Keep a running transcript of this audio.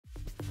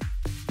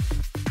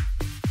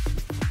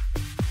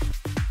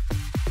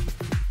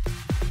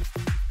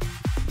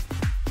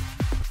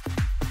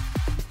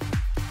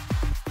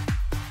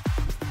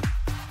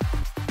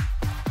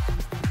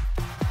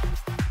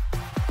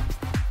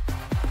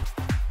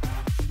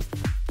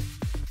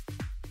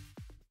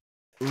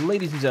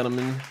Ladies and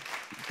gentlemen,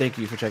 thank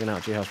you for checking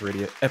out JHouze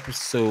Radio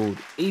episode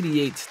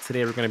 88.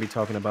 Today we're going to be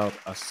talking about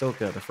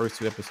Ahsoka, the first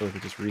two episodes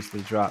that just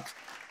recently dropped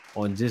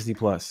on Disney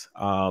Plus.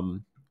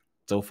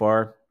 So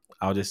far,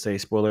 I'll just say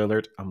spoiler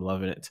alert, I'm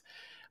loving it.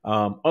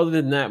 Other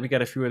than that, we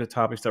got a few other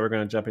topics that we're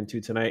going to jump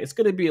into tonight. It's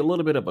going to be a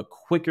little bit of a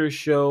quicker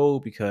show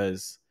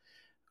because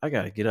I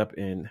got to get up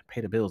and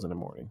pay the bills in the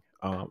morning.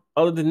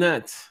 Other than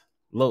that,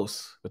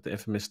 Los with the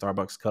infamous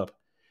Starbucks cup.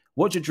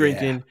 What you Yeah.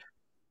 drinking?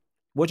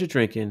 What you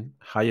drinking?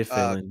 How you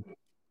Uh, feeling?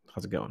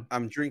 How's it going?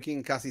 I'm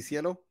drinking Casi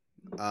Cielo.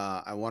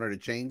 I wanted to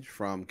change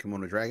from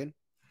Kimono Dragon.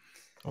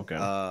 Okay.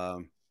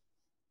 Um,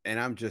 and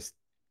I'm just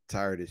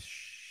tired as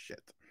shit.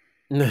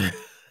 I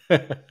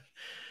feel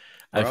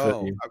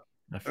Bro, you. I,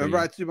 I feel remember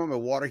you. I told you about my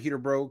water heater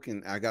broke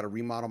and I got to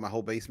remodel my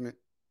whole basement.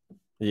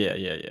 Yeah.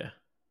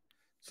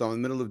 So I'm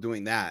in the middle of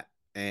doing that.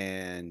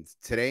 And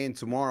today and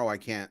tomorrow I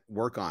can't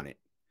work on it.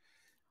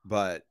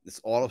 But it's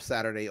all of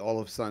Saturday, all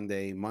of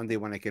Sunday, Monday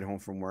when I get home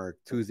from work,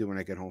 Tuesday when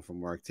I get home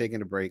from work,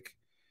 taking a break.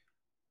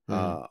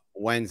 Mhm.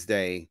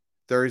 Wednesday,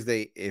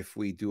 Thursday, if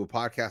we do a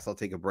podcast, I'll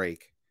take a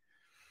break.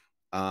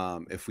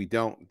 If we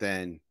don't,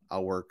 then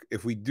I'll work.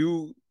 If we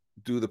do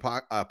the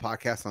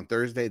podcast on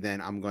Thursday,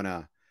 then I'm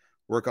gonna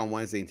work on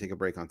Wednesday and take a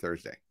break on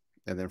Thursday,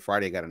 and then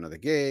Friday I got another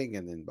gig,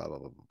 and then blah blah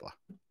blah blah blah.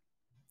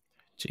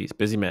 Jeez,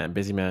 busy man,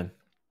 busy man.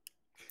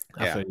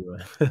 I Yeah, feel you.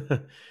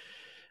 Man.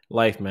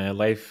 Life, man.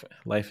 Life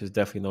is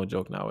definitely no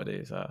joke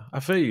nowadays.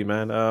 I feel you,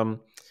 man.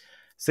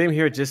 Same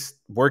here, just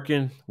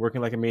working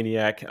like a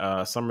maniac.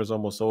 Summer's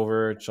almost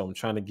over, so I'm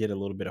trying to get a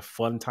little bit of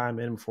fun time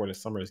in before the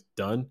summer is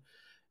done.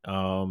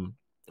 Um,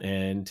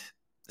 and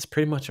it's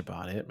pretty much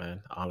about it,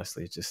 man.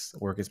 Honestly, just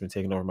work has been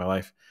taking over my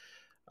life.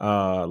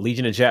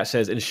 Legion of Chat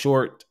says, in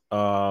short,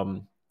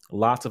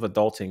 lots of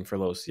adulting for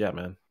Los. Yeah,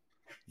 man.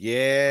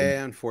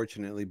 yeah.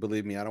 Unfortunately,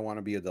 believe me, I don't want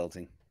to be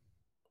adulting.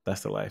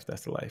 That's the life.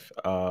 That's the life.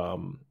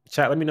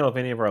 Chat, let me know if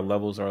any of our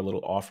levels are a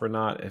little off or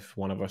not, if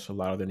one of us are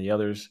louder than the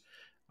others.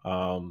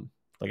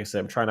 Like I said,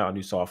 I'm trying out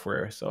new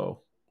software,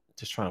 so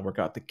just trying to work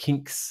out the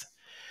kinks.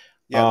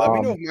 Yeah, let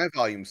me know Um, if my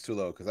volume's too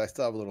low because I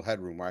still have a little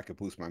headroom where I could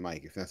boost my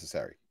mic if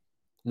necessary.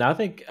 Now I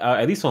think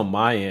at least on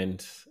my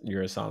end,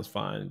 yours sounds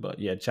fine. But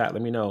yeah, chat,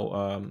 let me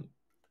know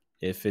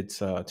if it's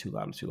too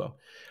loud or too low.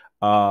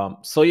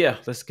 So yeah,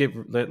 let's pay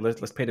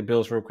the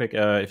bills real quick.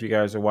 If you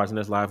guys are watching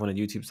us live on the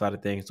YouTube side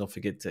of things, don't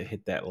forget to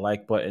hit that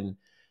like button,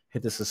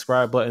 hit the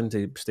subscribe button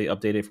to stay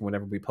updated from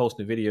whenever we post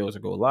the videos or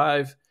go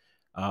live.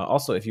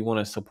 Also, if you want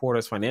to support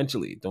us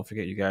financially, don't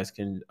forget you guys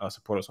can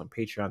support us on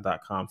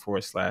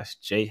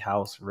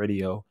patreon.com/JHouze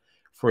Radio.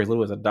 For as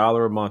little as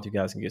 $1 a month, you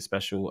guys can get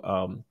special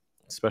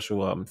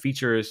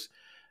features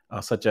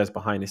such as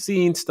behind the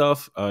scenes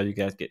stuff. You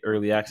guys get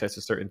early access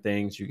to certain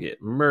things. You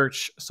get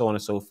merch, so on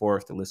and so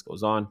forth. The list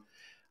goes on.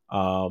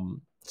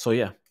 So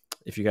yeah,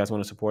 if you guys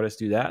want to support us,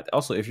 do that.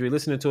 Also, if you're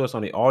listening to us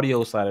on the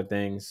audio side of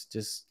things,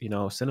 just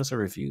send us a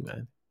review,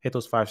 man. Hit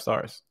those 5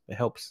 stars. It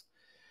helps.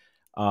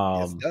 Yes, it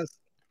Um, does.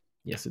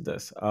 yes, it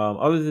does.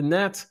 Other than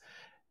that,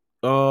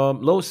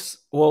 Los.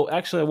 Well,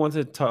 actually, I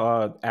wanted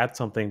to add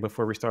something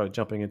before we start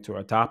jumping into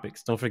our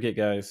topics. Don't forget,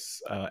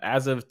 guys.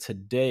 As of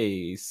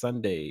today,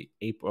 Sunday,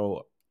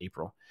 April,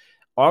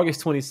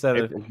 August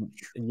 27th. April.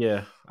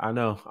 Yeah, I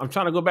know. I'm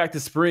trying to go back to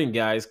spring,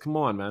 guys. Come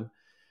on, man.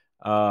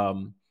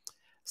 Um,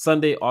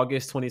 Sunday,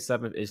 August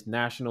 27th is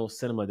National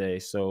Cinema Day.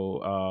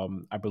 So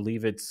I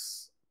believe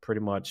it's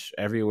pretty much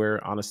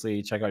everywhere.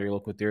 Honestly, check out your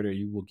local theater.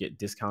 You will get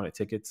discounted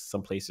tickets.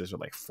 Some places are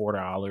like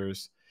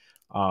 $4.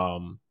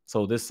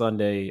 So this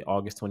Sunday,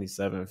 August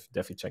 27th,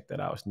 definitely check that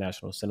out. It's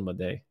National Cinema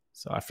Day.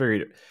 So I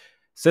figured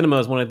cinema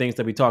is one of the things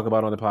that we talk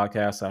about on the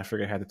podcast. So I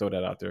figured I had to throw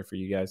that out there for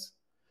you guys.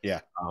 Yeah,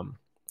 Um,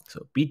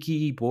 so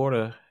Biki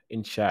Border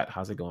in chat.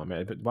 How's it going,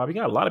 man? But wow, we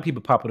got a lot of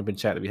people popping up in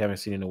chat that we haven't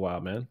seen in a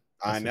while, man.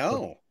 I That's what's up.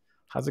 know.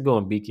 How's it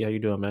going, Beaky? How you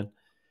doing, man?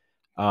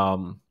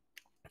 All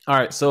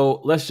right,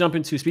 so let's jump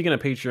into speaking of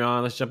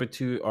Patreon. Let's jump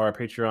into our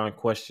Patreon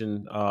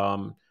question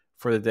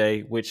for the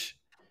day. Which,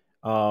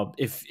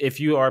 if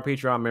you are a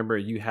Patreon member,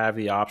 you have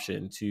the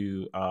option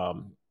to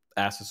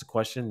ask us a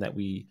question that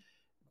we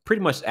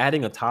pretty much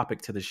adding a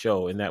topic to the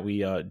show and that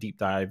we deep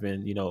dive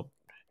and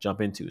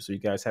jump into. So you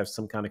guys have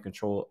some kind of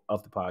control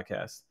of the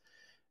podcast.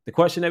 The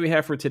question that we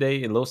have for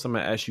today, and Los, I'm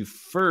gonna ask you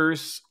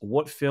first: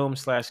 what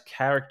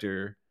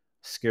film/character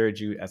scared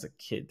you as a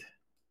kid?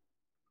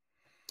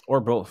 Or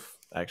both,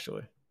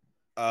 actually.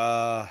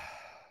 Uh,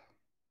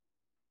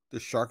 the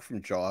shark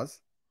from Jaws.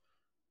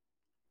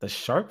 The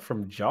shark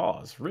from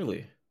Jaws,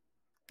 really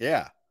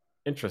Yeah.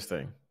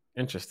 interesting.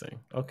 Interesting.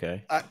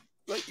 Okay.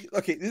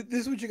 Okay, this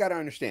is what you got to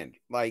understand.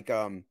 Like,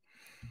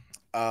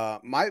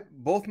 my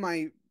both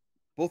my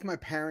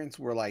parents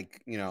were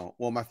like,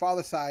 well, my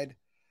father's side,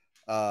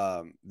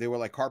 they were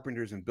like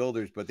carpenters and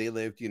builders, but they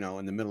lived,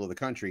 in the middle of the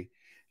country.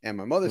 And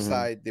my mother's Mhm.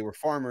 side, they were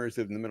farmers,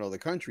 lived in the middle of the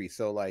country.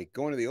 So like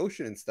going to the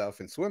ocean and stuff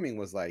and swimming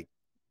was like,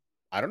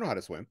 I don't know how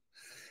to swim,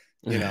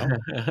 you know.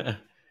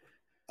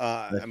 That's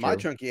And my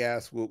true. chunky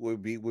ass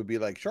would be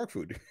like shark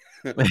food.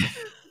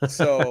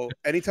 So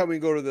anytime we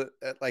go to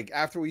the like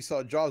after we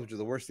saw Jaws, which is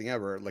the worst thing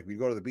ever, like we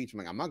go to the beach, I'm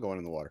like, I'm not going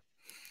in the water.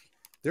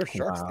 There's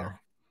sharks there. Wow.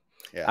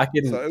 Yeah. I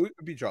So can it would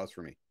be Jaws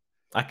for me.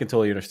 I can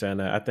totally understand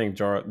that. I think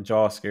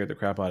Jaw scared the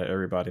crap out of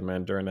everybody,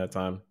 man, during that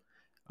time.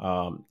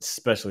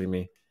 Especially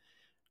me.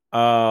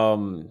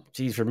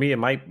 Geez, for me, it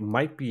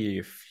might be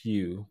a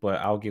few, but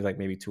I'll give like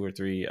maybe two or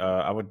three.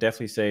 I would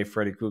definitely say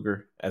Freddy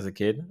Krueger as a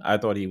kid. I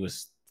thought he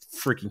was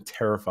freaking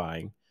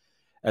terrifying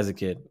as a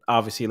kid.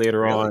 Obviously,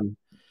 later Really? on,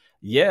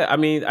 yeah. I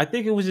mean, I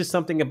think it was just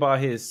something about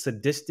his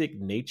sadistic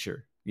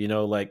nature. You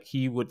know, like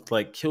he would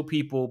like kill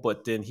people,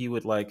 but then he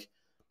would like.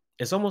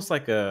 It's almost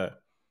like a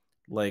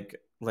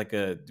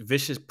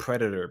vicious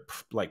predator,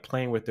 like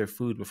playing with their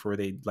food before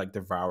they like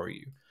devour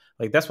you.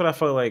 Like that's what I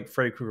felt like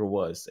Freddy Krueger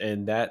was,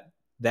 and that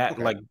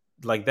Okay.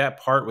 like that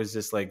part was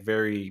just like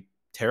very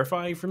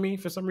terrifying for me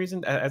for some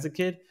reason as a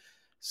kid.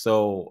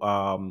 So,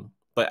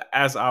 but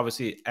as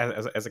obviously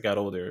as I got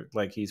older,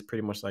 like he's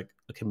pretty much like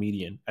a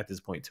comedian at this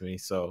point to me.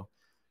 So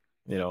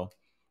you know,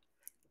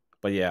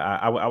 but yeah,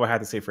 I would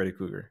have to say Freddy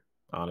Krueger,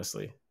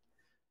 honestly,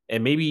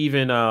 and maybe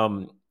even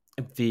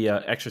the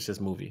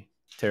Exorcist movie,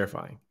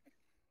 terrifying.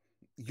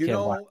 You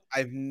Can't watch. know,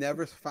 I've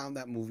never found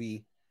that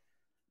movie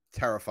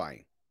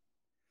terrifying.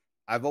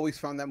 I've always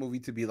found that movie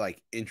to be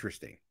like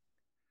interesting.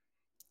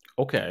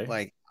 Okay.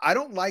 Like I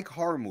don't like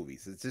horror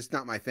movies. It's just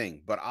not my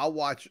thing. But I'll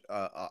watch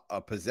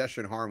a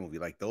possession horror movie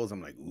like those.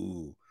 I'm like,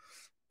 ooh.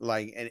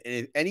 Like, and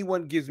if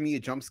anyone gives me a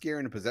jump scare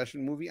in a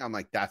possession movie, I'm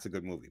like, that's a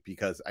good movie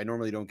because I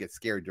normally don't get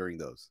scared during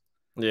those.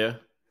 Yeah.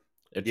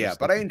 Yeah, Interesting.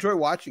 but I enjoy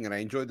watching it. I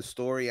enjoy the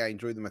story. I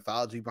enjoy the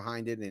mythology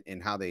behind it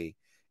and how they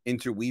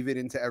interweave it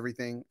into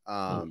everything.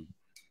 Mm.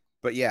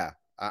 But yeah,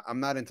 I'm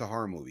not into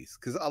horror movies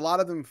because a lot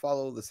of them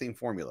follow the same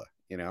formula.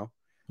 You know,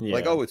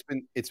 like Yeah. oh, it's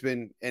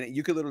been, and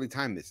you could literally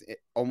time this.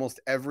 Almost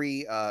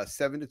every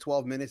 7 to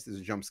 12 minutes is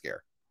a jump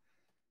scare.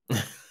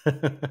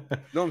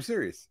 No, I'm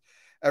serious.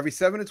 Every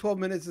 7 to 12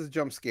 minutes is a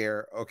jump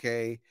scare.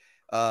 Okay.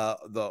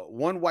 The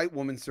one white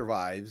woman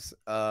survives.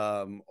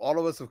 All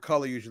of us of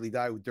color usually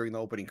die during the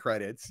opening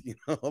credits. You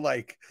know,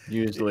 like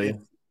Usually. it's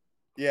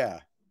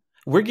yeah.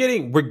 We're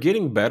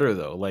getting better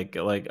though. Like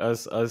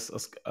us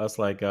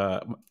like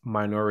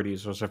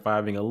minorities are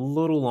surviving a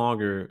little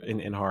longer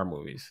in horror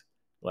movies.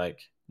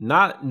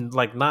 Not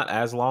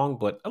as long,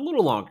 but a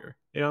little longer.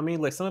 You know what I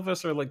mean? Like some of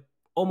us are like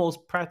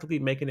almost practically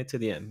making it to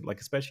the end.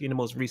 Like especially in the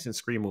most recent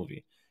Scream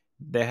movie.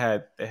 They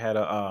had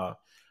a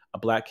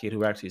black kid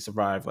who actually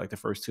survived like the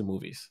first two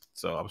movies.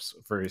 So I was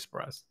very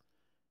surprised.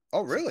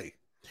 Oh, So really?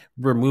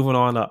 we're moving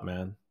on up,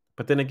 man.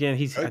 But then again,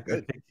 Good,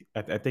 good.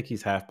 I think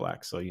he's half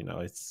black, so you know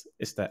it's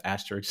that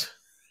asterisk.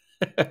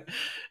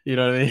 You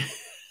know what I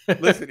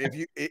Listen,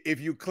 if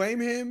you claim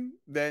him,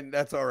 then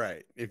that's all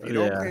right. If you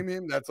don't mean? claim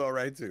him, that's all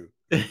right too.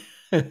 Yeah.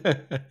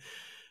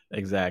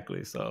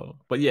 Exactly. So,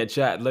 but yeah,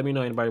 chat. Let me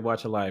know anybody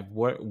watching live.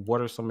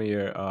 What are some of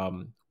your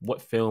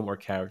what film or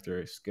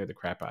character scared the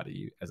crap out of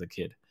you as a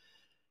kid?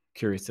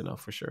 Curious to know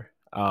for sure.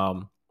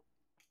 All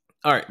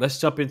right, let's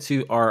jump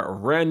into our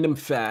random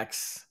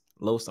facts.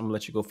 Los, I'm gonna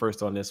let you go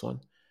first on this one.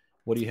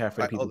 What do you have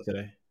for All the right, people hold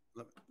today?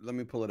 let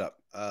me pull it up.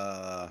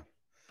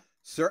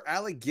 Sir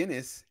Alec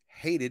Guinness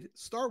hated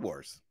Star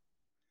Wars.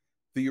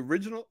 The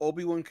original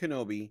Obi-Wan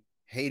Kenobi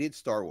hated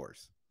Star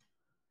Wars.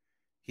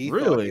 He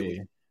thought it was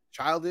Really?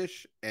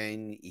 childish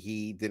and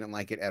he didn't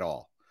like it at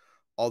all.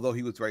 Although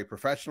he was very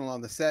professional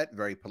on the set,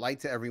 very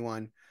polite to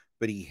everyone,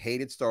 but he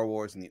hated Star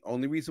Wars. And the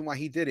only reason why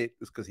he did it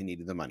was because he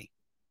needed the money.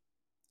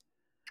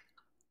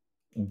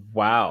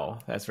 Wow,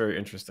 that's very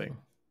interesting.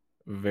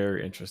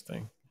 Very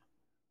interesting.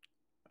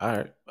 All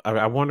right,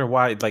 I wonder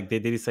why. Like,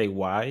 did he say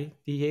why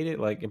he hated,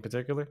 like in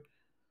particular?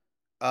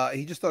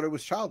 He just thought it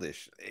was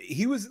childish.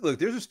 He was look.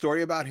 There's a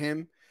story about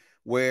him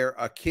where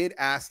a kid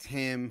asked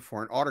him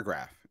for an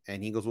autograph,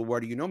 and he goes, "Well, where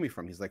do you know me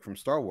from?" He's like, "From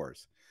Star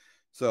Wars."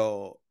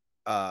 So,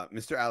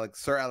 Sir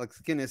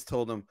Alex Guinness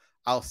told him,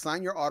 "I'll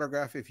sign your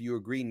autograph if you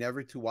agree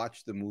never to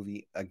watch the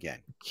movie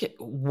again."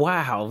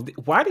 Wow,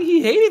 why did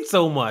he hate it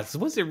so much?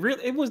 Was it real?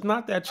 It was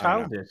not that I don't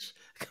know. childish.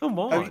 Come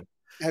Have you on.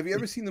 Have you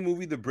ever seen the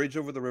movie The Bridge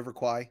Over the River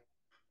Kwai?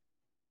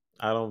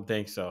 I don't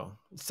think so.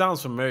 It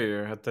sounds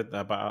familiar. But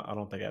I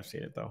don't think I've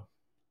seen it though.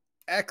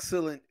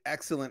 Excellent,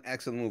 excellent,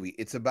 excellent movie.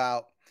 It's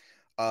about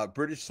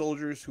British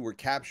soldiers who were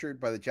captured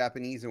by the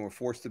Japanese and were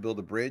forced to build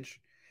a bridge.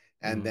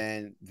 And Mm-hmm.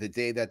 then the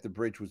day that the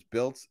bridge was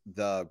built,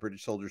 the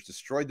British soldiers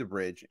destroyed the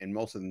bridge and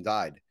most of them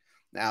died.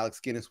 And Alex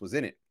Guinness was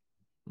in it.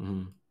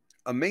 Mm-hmm.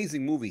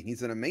 Amazing movie.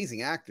 He's an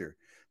amazing actor,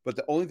 but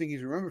the only thing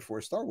he's remembered for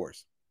is Star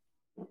Wars.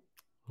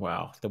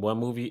 Wow, the one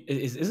movie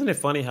isn't it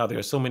funny how there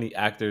are so many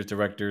actors,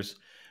 directors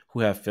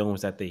who have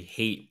films that they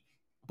hate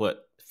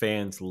but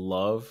fans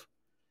love?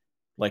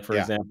 Like for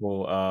Yeah,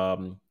 example,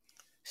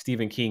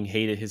 Stephen King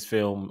hated his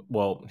film.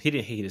 Well, he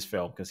didn't hate his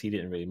film because he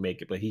didn't really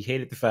make it, but he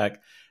hated the fact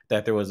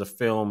that there was a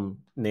film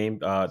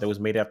named that was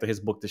made after his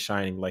book, The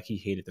Shining. Like he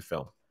hated the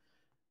film,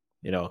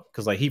 you know,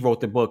 because like he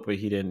wrote the book, but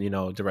he didn't, you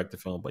know, direct the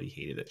film, but he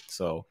hated it.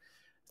 So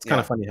it's kind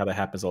of yeah. funny how that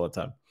happens all the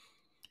time.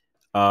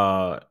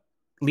 Uh,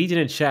 Legion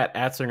in chat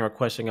answering our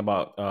question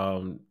about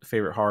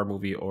favorite horror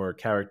movie or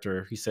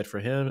character. He said for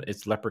him,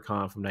 it's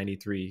Leprechaun from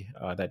 '93.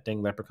 That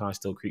dang Leprechaun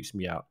still creeps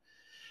me out.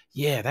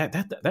 Yeah,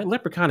 that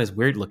leprechaun is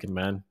weird looking,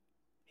 man.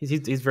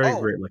 He's very Oh,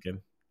 weird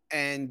looking.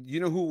 and you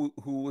know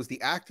who was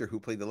the actor who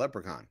played the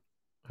leprechaun?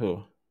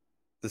 Who?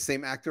 The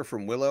same actor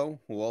from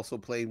Willow who also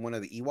played one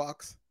of the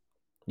Ewoks.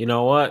 You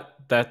know what?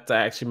 That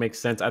actually makes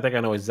sense. I think I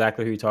know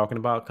exactly who you're talking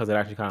about because it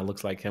actually kind of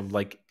looks like him,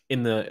 like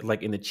in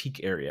the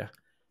cheek area.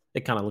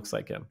 It kind of looks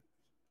like him.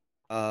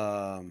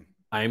 Um,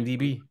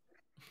 IMDb.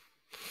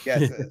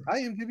 yes,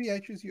 IMDb. I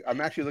choose you.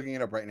 I'm actually looking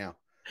it up right now.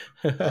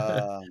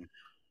 Um,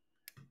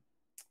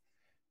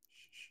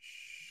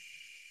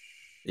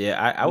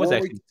 Yeah, I was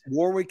actually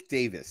Warwick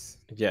Davis.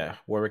 yeah,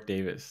 Warwick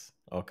Davis.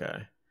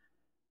 Okay.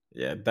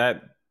 Yeah,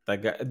 that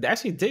guy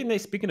actually didn't they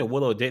speaking of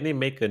Willow, didn't they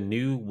make a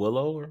new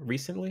Willow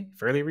recently?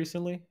 Fairly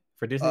recently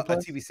for Disney A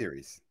Plus? TV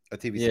series. A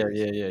TV Yeah, series.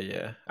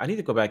 yeah. I need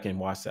to go back and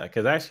watch that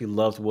because I actually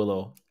loved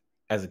Willow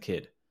as a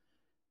kid.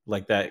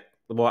 Like that.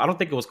 Well, I don't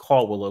think it was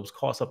called Willow. It was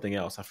called something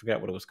else. I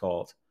forgot what it was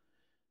called.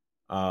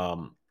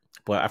 Um,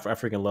 but I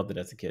freaking loved it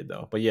as a kid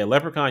though. But yeah,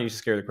 Leprechaun used to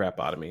scare the crap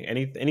out of me.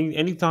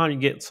 Anytime you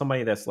get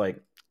somebody that's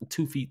like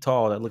 2 feet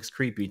tall that looks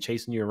creepy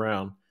chasing you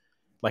around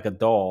like a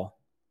doll,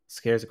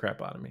 scares the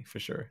crap out of me for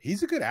sure.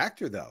 He's a good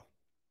actor, though.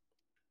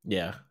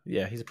 Yeah,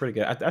 he's a pretty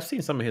good. I've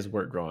seen some of his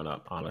work growing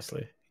up.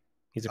 Honestly,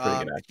 he's a pretty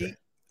good actor. He.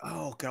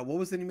 Oh God, what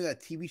was the name of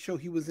that TV show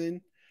he was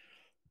in?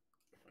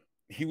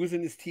 He was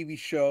in this TV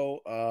show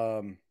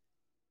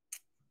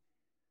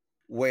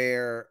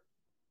where,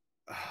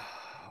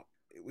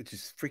 which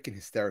is freaking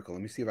hysterical.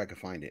 Let me see if I can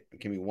find it.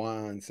 Give me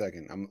 1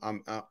 second.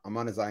 I'm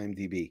on his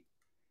IMDb.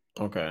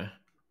 Okay,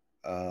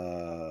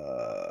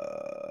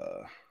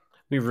 Uh,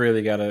 we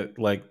really gotta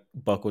like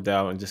buckle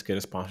down and just get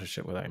a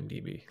sponsorship with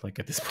IMDb. Like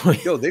at this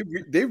point, yo,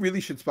 they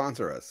really should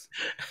sponsor us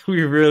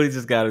we really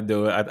just gotta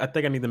do it. I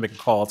think I need to make a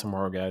call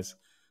tomorrow, guys.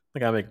 I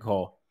gotta make a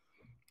call.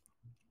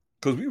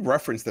 because we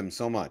reference them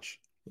so much.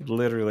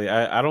 Literally,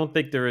 I don't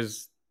think there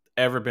has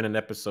ever been an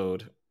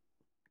episode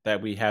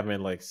that we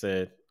haven't like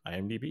said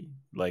IMDb.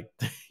 Like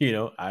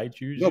I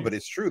choose No, you. but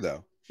it's true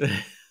though.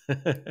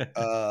 But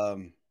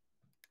Um,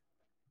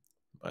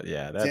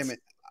 yeah, damn that's it.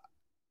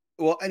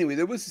 Well, anyway,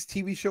 there was this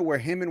TV show where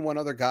him and one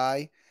other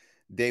guy,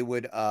 they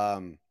would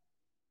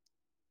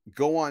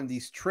go on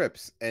these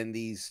trips, and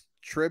these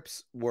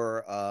trips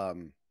were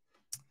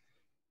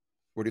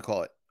what do you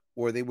call it?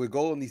 Where they would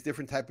go on these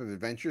different type of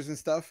adventures and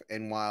stuff.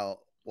 And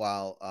while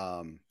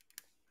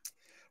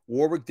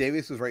Warwick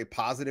Davis was very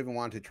positive and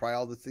wanted to try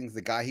all the things,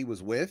 the guy he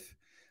was with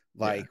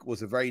yeah.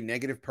 was a very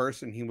negative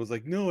person. He was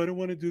like, "No, I don't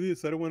want to do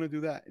this. I don't want to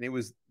do that." And it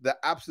was the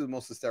absolute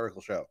most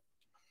hysterical show.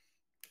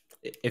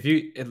 If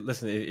you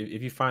listen,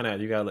 if you find out,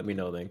 you gotta let me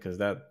know then, because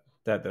that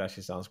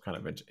actually sounds kind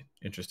of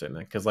interesting.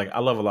 Because like I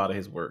love a lot of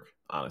his work.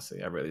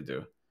 Honestly, I really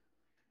do.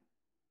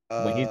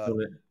 When he's Uh,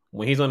 doing it,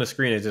 when he's on the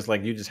screen, it's just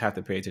like you just have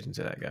to pay attention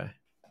to that guy.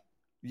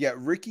 yeah,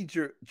 Ricky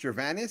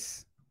Gervais.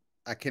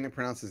 I can't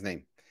pronounce his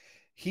name.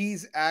 He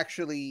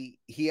actually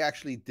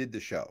did the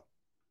show.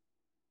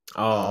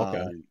 Oh,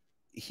 okay, Um,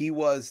 he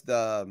was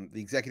the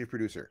executive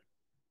producer.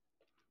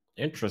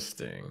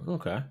 interesting.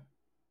 Okay,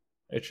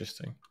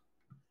 interesting.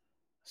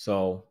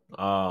 So,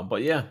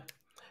 but yeah,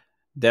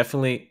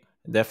 definitely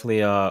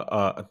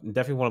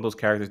one of those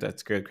characters that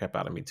scared the crap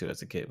out of me too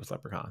as a kid was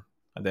Leprechaun.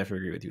 I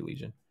definitely agree with you,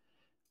 Legion.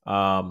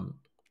 Um,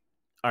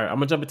 all right, I'm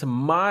gonna jump into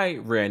my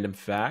random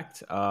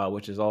fact,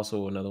 which is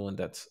also another one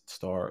that's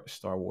Star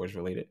Wars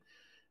related.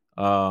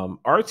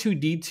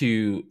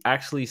 R2D2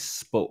 actually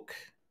spoke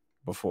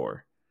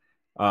before,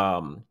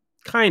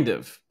 kind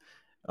of,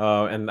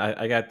 and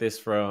I got this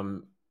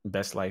from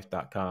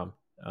bestlife.com.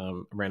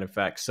 Random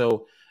fact.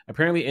 So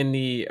apparently, in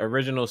the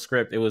original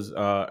script, it was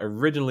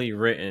originally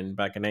written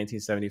back in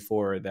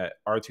 1974 that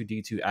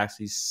R2D2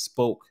 actually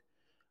spoke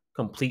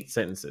complete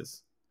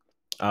sentences.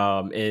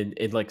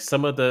 And like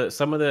some of the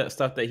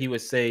stuff that he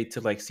would say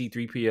to like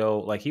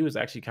C3PO, like he was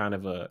actually kind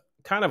of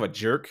a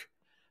jerk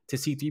to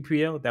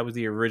C3PO. That was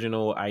the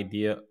original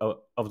idea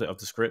of the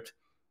script.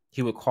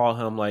 He would call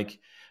him like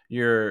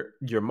you're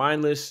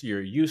mindless,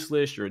 you're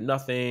useless, you're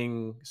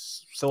nothing,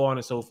 so on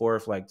and so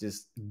forth, like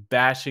just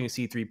bashing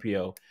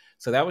C3PO.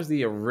 So that was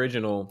the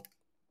original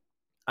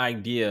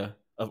idea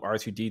of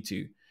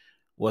R2D2,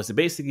 was to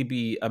basically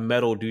be a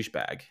metal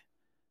douchebag,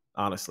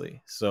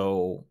 honestly.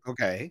 So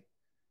Okay.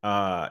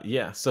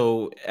 yeah,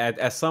 so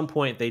at some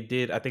point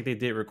I think they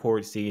did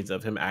record scenes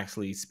of him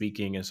actually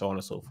speaking and so on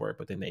and so forth,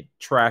 but then they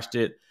trashed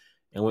it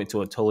and went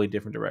to a totally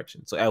different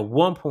direction. So at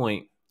one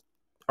point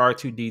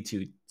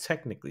R2D2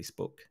 technically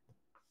spoke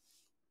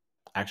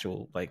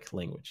actual like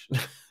language.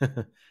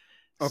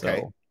 Okay.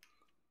 So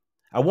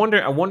I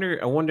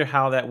wonder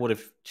how that would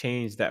have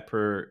changed that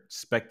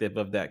perspective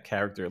of that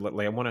character.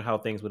 Like I wonder how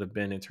things would have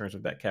been in terms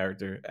of that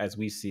character as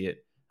we see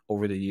it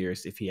over the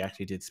years if he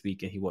actually did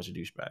speak and he was a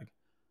douchebag.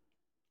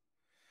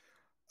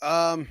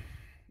 Um,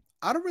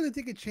 I don't really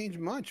think it changed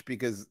much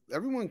because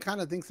everyone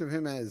kind of thinks of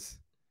him as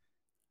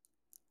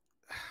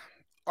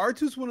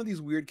R2's one of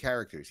these weird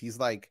characters. He's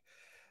like,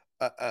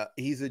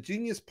 he's a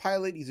genius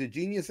pilot. He's a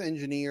genius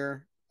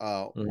engineer,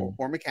 Mhm.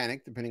 or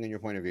mechanic, depending on your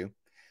point of view.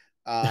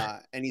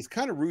 And he's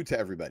kind of rude to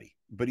everybody,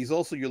 but he's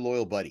also your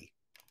loyal buddy.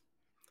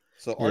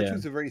 So Yeah. R2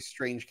 is a very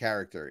strange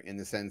character in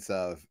the sense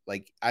of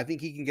like I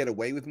think he can get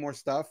away with more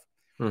stuff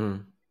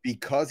Hmm.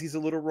 because he's a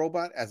little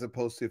robot, as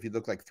opposed to if he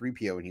looked like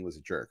 3PO and he was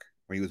a jerk,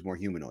 or he was more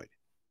humanoid.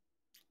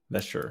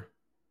 That's true.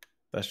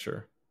 That's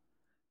true.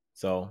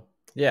 So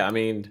yeah, I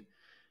mean,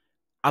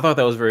 I thought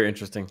that was very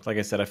interesting. Like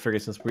I said, I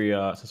figured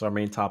since our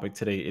main topic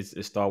today is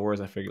Star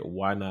Wars, I figured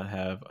why not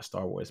have a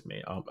Star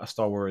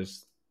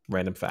Wars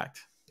random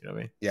fact. You know what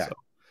I mean? Yeah. So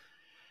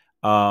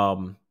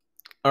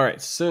all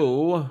right,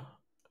 so let's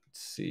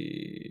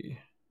see.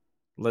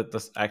 Let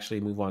us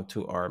actually move on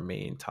to our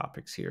main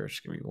topics here.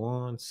 Just give me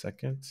 1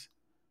 second.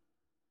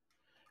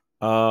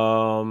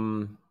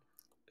 Um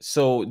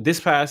so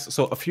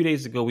a few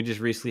days ago we just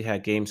recently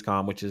had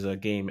Gamescom, which is a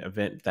game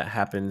event that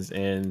happens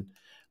in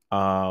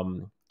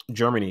um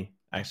Germany,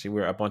 actually,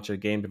 where a bunch of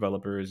game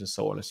developers and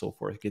so on and so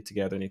forth get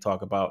together and they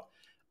talk about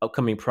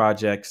upcoming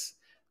projects.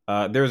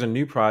 There's a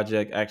new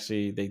project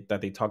actually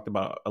that they talked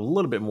about a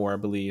little bit more, I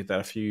believe, that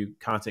a few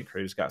content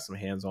creators got some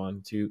hands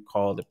on to,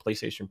 call the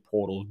PlayStation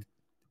Portal.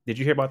 Did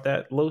you hear about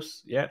that,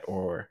 Los, yet?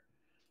 Or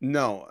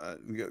No,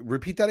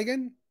 repeat that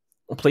again.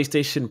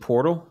 PlayStation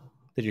Portal?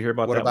 Did you hear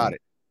about What that about one?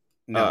 it?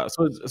 No.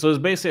 So it's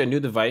basically a new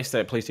device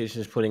that PlayStation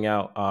is putting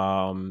out.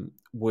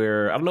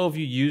 Where I don't know if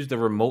you used the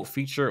remote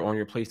feature on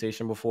your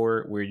PlayStation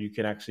before, where you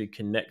can actually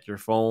connect your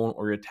phone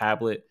or your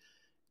tablet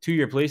to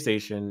your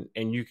PlayStation,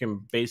 and you can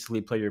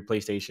basically play your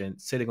PlayStation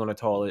sitting on a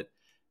toilet,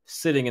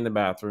 sitting in the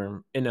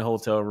bathroom, in the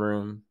hotel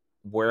room,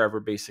 wherever,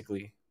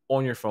 basically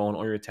on your phone,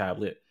 on your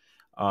tablet.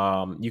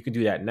 You can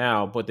do that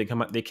now, but they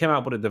came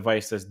out with a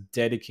device that's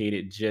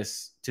dedicated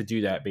just to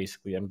do that.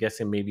 Basically, I'm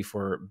guessing maybe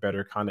for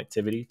better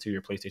connectivity to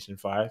your PlayStation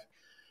 5.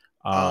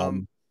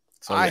 Um,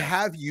 So I yeah,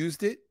 have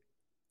used it,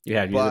 you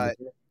have used it but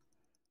before.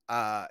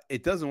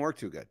 it doesn't work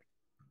too good.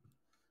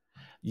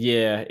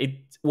 Yeah,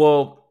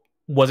 well,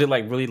 was it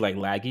like really like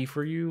laggy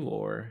for you,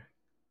 or?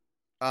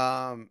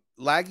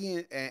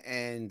 Laggy,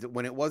 and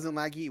when it wasn't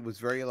laggy, it was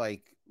very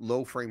like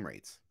low frame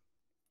rates.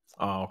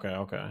 Oh, okay,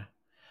 okay.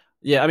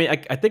 Yeah, I mean,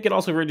 I think it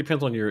also really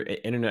depends on your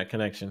internet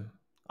connection.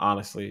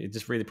 Honestly, it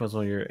just really depends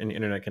on your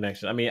internet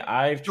connection. I mean,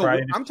 I've No, tried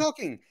I'm it.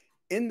 talking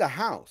in the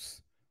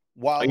house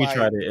Oh, while you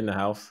tried like it in the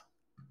house?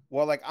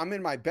 I'm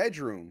in my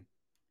bedroom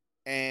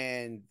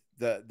and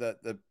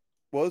the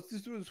well,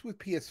 this was with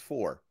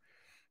PS4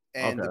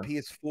 and the Okay.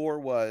 PS4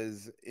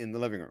 was in the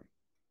living room.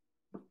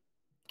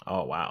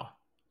 Oh wow.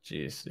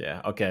 Jeez.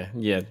 Yeah. Okay.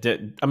 Yeah.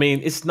 I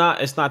mean, it's not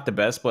the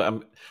best,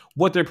 but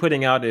what they're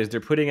putting out is they're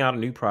putting out a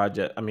new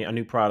project. I mean, a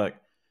new product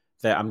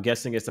that I'm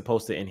guessing is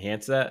supposed to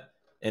enhance that.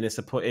 And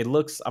it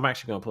looks. I'm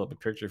actually gonna pull up a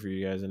picture for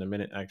you guys in a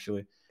minute.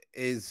 Actually.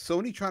 Is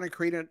Sony trying to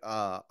create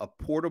a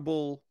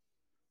portable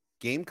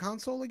game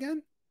console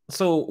again?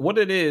 So what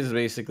it is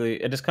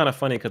basically, and it's kind of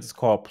funny because it's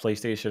called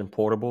PlayStation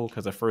Portable,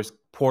 because the first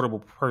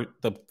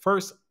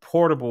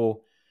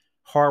portable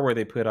hardware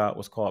they put out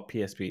was called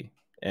PSP,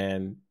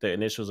 and the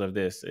initials of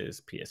this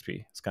is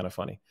PSP. It's kind of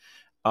funny.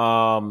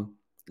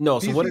 No,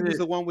 so what PSP it was is?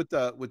 the one with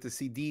the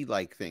CD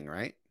like thing,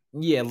 right?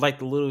 Yeah, like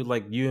the little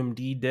like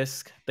UMD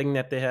disc thing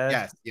that they had.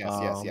 Yes, yes,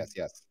 yes, yes,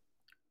 yes.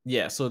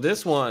 Yeah, so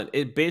this one,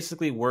 it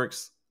basically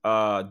works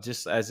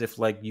just as if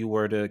like you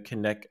were to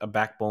connect a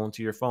backbone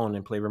to your phone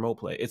and play remote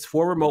play. It's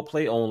for remote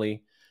play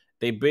only.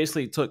 They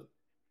basically took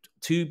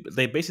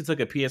they basically took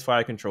a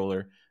PS5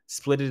 controller,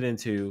 split it in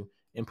two,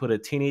 and put a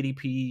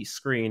 1080p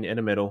screen in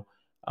the middle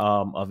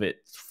of it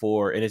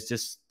and it's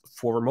just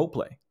for remote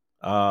play.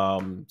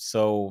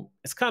 So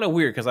it's kind of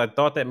weird because I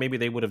thought that maybe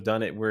they would have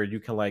done it where you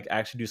can like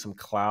actually do some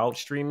cloud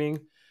streaming,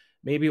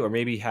 maybe, or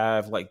maybe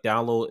have like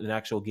download an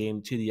actual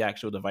game to the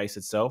actual device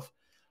itself.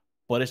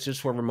 But it's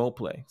just for remote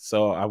play.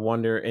 So I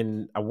wonder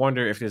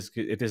if this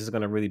is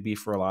going to really be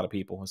for a lot of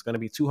people. It's going to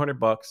be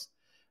 $200.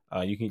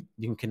 You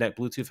can connect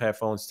Bluetooth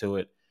headphones to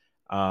it.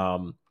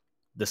 Um,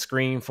 the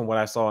screen, from what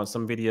I saw in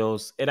some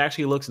videos, it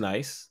actually looks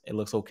nice. It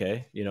looks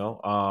okay, you know.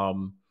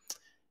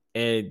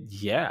 And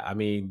yeah, I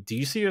mean, do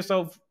you see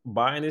yourself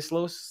buying this,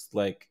 Los?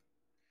 Like,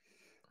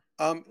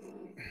 Um,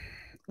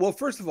 well,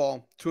 first of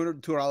all,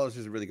 $200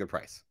 is a really good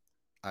price.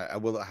 I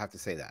will have to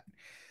say that.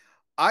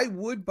 I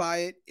would buy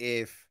it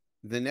if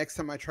the next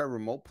time I try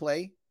remote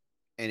play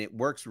and it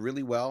works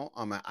really well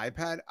on my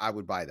iPad, I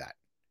would buy that.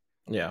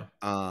 yeah,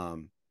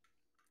 Um,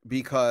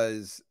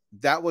 because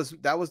that was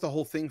the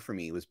whole thing for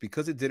me. It was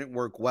because it didn't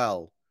work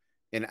well,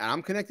 and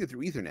I'm connected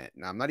through Ethernet,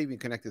 and I'm not even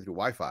connected through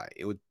Wi-Fi.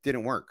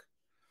 Didn't work.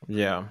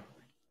 yeah,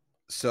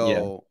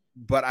 yeah, So,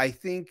 but I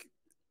think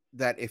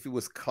that if it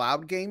was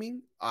cloud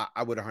gaming,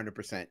 I would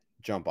 100%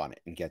 jump on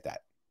it and get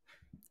that.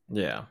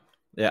 yeah.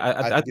 Yeah,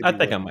 I I, I think it'd I be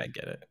think really I cool. might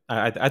get it.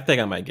 I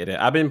think I might get it.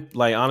 I've been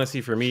like,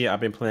 honestly, for me, I've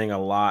been playing a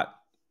lot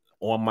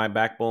on my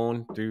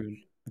backbone through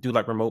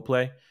like remote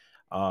play.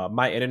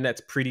 My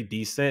internet's pretty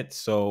decent,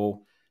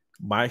 so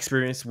my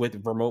experience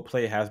with remote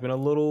play has been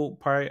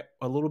probably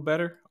a little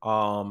better.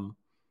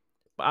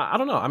 I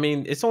don't know. I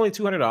mean, it's only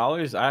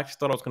 $200. I actually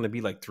thought it was going to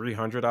be like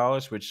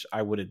 $300, which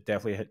I would have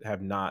definitely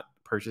have not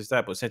purchased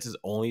that. But since it's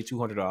only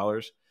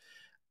 $200,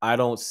 I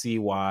don't see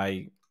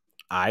why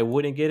I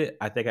wouldn't get it.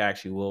 I think I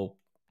actually will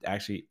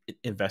actually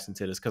invest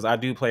into this because I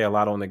do play a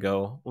lot on the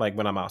go, like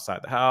when I'm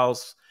outside the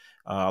house.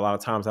 A lot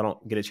of times I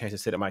don't get a chance to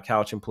sit at my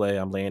couch and play.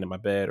 I'm laying in my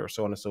bed or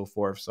so on and so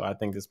forth. So I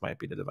think this might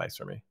be the device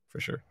for me for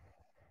sure.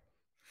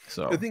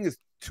 The So thing is,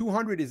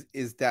 200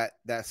 is that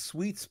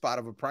sweet spot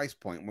of a price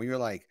point where you're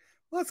like,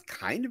 well, it's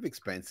kind of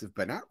expensive,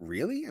 but not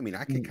really. I mean,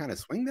 I could mm, kind of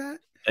swing that,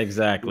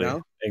 you exactly,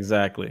 know?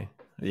 exactly,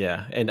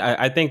 yeah. And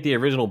I think the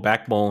original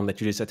backbone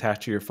that you just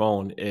attach to your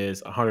phone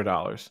is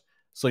 $100.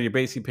 So you're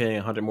basically paying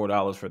 $100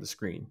 more for the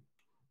screen.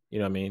 You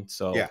know what I mean?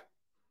 Yeah. So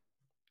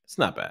it's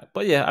not bad.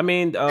 But yeah, I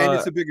mean, And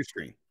it's a bigger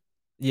screen.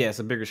 yeah, it's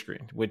a bigger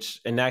screen, which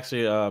and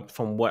actually,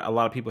 from what a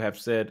lot of people have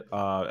said,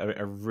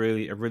 a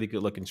really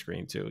good looking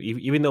screen too,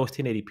 even though it's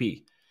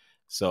 1080p.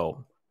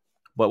 So,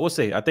 but we'll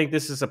see. I think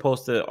this is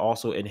supposed to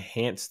also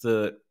enhance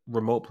the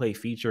remote play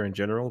feature in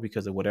general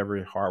because of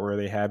whatever hardware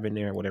they have in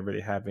there, whatever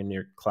they have in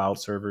their cloud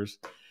servers.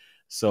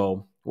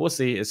 So we'll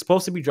see. It's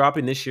supposed to be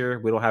dropping this year.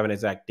 We don't have an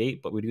exact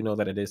date, but we do know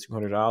that it is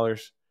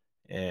 $200,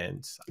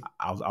 and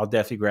I'll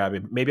definitely grab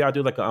it. Maybe I'll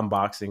do like an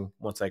unboxing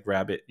once I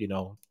grab it,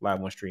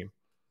 live on stream.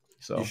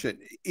 You So, should.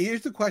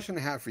 Here's the question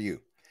I have for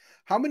you.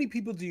 How many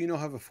people do you know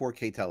have a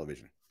 4K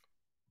television?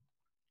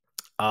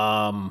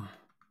 um,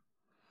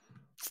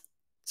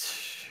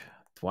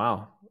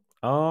 wow.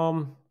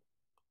 Um,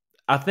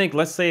 I think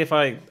let's say if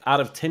I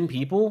out of 10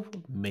 people,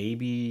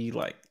 maybe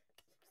like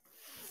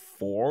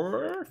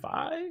 4 or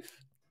 5,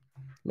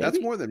 That's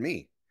maybe. more than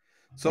me.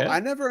 So Yeah, I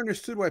never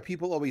understood why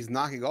people always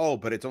knocking, oh,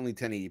 but it's only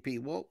 1080p.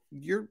 Well,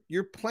 you're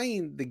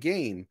playing the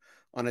game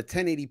on a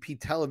 1080p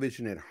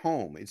television at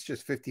home. It's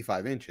just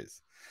 55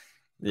 inches,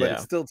 but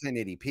it's yeah, still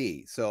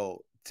 1080p.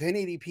 So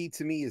 1080p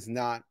to me is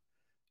not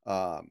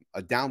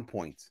a down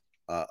point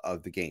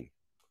of the game.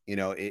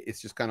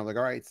 It's just kind of like,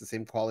 all right, it's the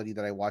same quality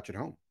that I watch at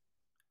home.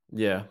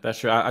 yeah. That's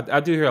true. I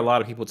do hear a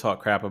lot of people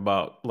talk crap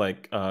about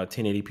like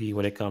 1080p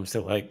when it comes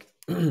to like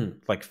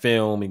like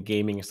film and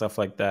gaming and stuff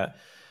like that.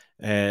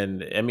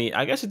 And I mean,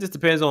 I guess it just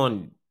depends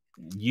on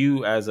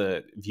you as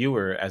a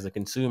viewer, as a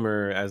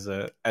consumer, as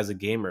a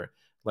gamer.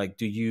 Like,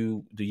 do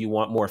you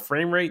want more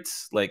frame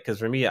rates? Like, because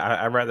for me,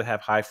 I'd rather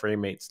have high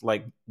frame rates.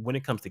 Like when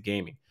it comes to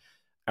gaming,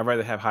 I'd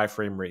rather have high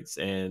frame rates,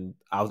 and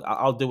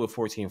I'll do it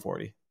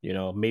 1440.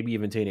 Maybe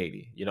even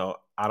 1080.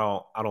 I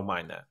don't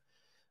mind that.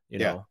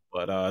 Yeah,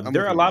 But I'm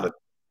there with are a you on lot that. of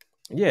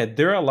yeah,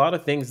 there are a lot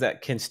of things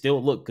that can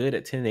still look good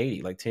at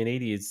 1080. Like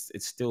 1080 is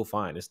it's still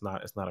fine. It's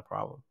not a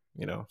problem.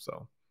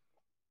 So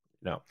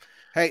no.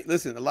 Hey,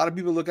 listen, a lot of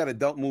people look at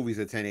adult movies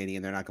at 1080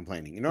 and they're not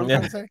complaining. You know what I'm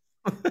Yeah. trying to say?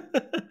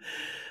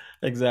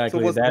 So Exactly.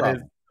 what's the That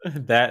is problem?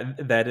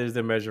 that is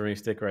the measuring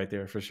stick right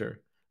there for sure.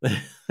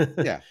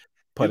 Yeah.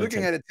 You're Pun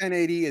looking intended. at a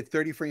 1080 at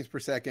 30 frames per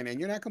second and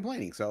you're not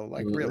complaining. So,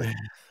 like, Mm. really?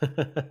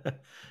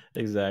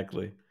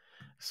 Exactly.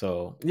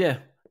 So yeah,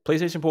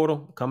 PlayStation Portal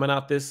coming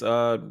out this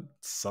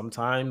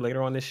sometime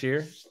later on this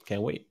year.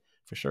 Can't wait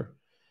for sure.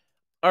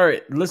 All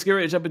right, let's get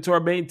ready to jump into our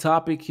main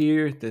topic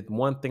here. The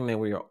one thing that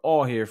we are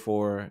all here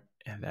for,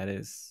 and that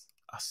is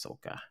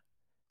Ahsoka.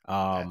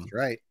 That's Um,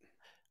 right.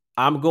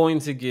 I'm going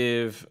to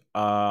give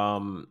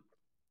I'm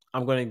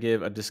going to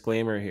give a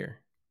disclaimer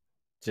here,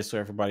 just so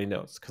everybody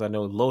knows, because I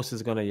know Los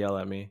is going to yell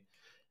at me.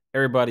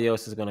 Everybody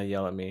else is going to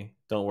yell at me.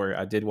 Don't worry,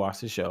 I did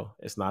watch the show.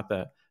 It's not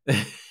that.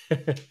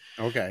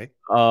 Okay.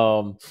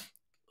 um,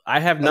 I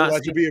have not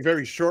Otherwise, it'd seen. be a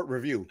very short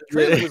review.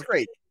 Trailer was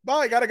great.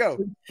 Bye. Gotta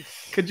go.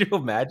 Could you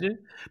imagine?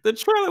 The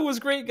trailer was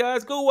great,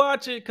 guys. Go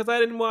watch it because I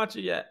didn't watch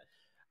it yet.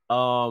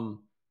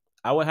 Um,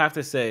 I would have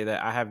to say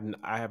that I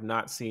have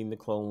not seen the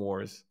Clone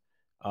Wars,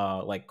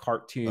 like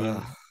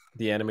Ugh. cartoon,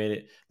 the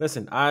animated.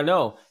 Listen, I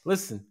know.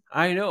 Listen,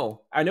 I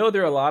know.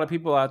 There are a lot of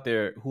people out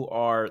there who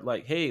are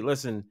like, "Hey,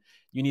 listen,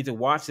 you need to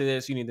watch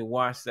this. You need to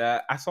watch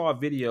that." I saw a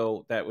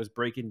video that was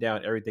breaking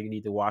down everything you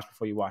need to watch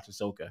before you watch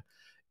Ahsoka,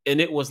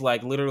 and it was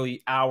like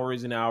literally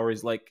hours and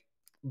hours, like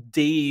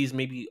days,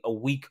 maybe a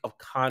week of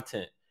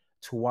content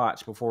to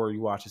watch before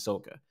you watch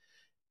Ahsoka.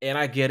 And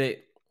I get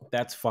it.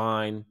 That's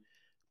fine.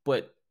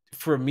 But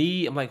for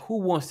me, I'm like, who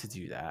wants to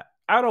do that?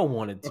 I don't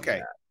want to do Okay.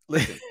 that.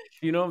 Listen,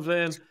 You know what I'm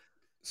saying?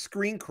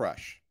 Screen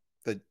Crush,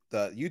 the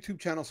YouTube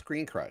channel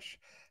Screen Crush,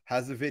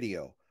 has a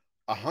video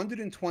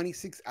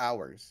 126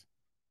 hours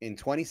in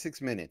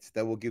 26 minutes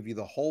that will give you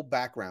the whole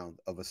background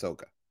of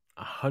Ahsoka.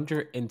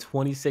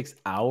 126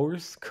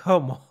 hours?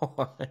 Come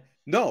on.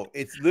 No,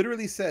 it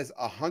literally says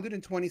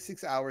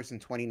 126 hours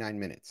and 29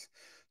 minutes.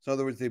 So in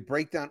other words, they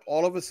break down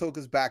all of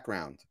Ahsoka's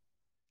background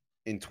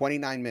in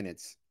 29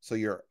 minutes. So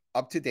you're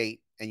up to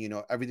date and you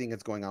know everything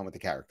that's going on with the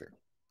character.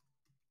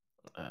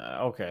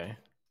 Okay.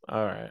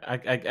 All right.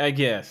 I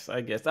guess.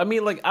 I guess. I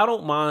mean, like, I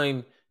don't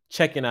mind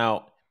checking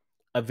out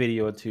a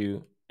video or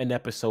two, an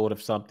episode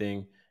of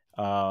something,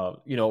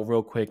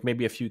 real quick,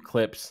 maybe a few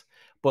clips.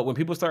 But when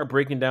people start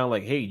breaking down,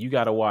 like, hey, you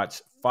got to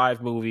watch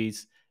 5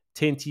 movies,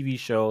 10 TV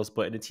shows,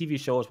 but in the TV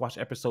shows, watch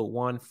episode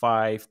 1,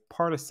 5,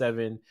 part of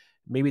 7,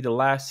 maybe the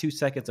last 2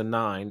 seconds of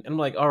 9. And I'm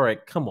like, all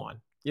right, come on.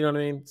 You know what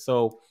I mean?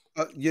 So,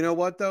 You know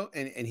what though,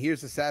 and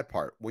here's the sad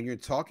part: when you're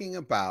talking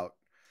about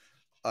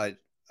a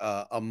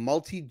a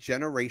multi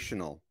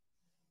generational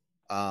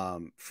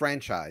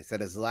franchise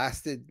that has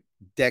lasted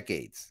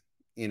decades.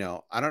 You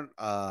know, I don't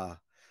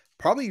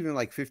probably even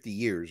like 50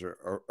 years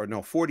or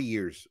no 40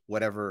 years,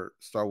 whatever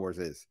Star Wars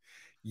is.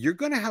 You're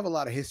going to have a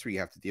lot of history you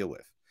have to deal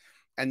with.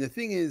 And the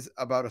thing is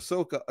about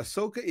Ahsoka,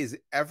 Ahsoka is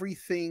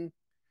everything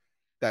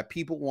that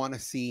people want to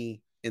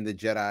see in the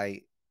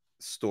Jedi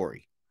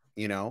story,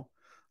 you know,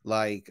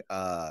 like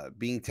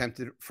being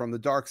tempted from the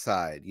dark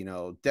side, you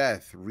know,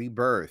 death,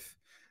 rebirth,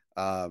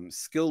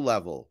 skill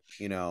level,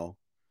 you know,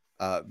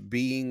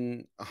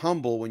 being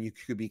humble when you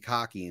could be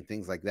cocky and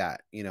things like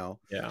that, you know.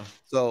 Yeah.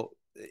 So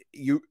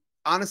you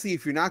honestly,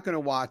 if you're not going to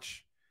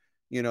watch,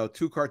 you know,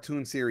 2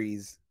 cartoon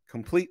series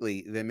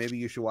completely, then maybe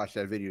you should watch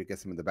that video to get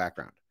some of the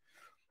background.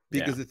 Yeah.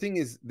 Because the thing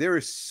is, there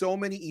is so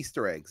many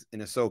Easter eggs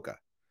in Ahsoka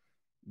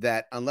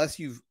that unless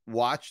you've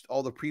watched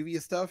all the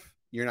previous stuff,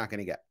 you're not going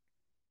to get.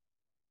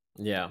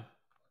 Yeah.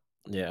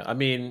 Yeah. I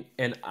mean,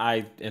 and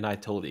I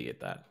totally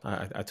get that.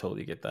 I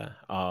totally get that.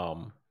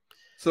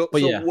 So,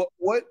 But so yeah,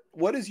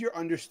 what is your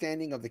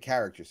understanding of the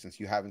character since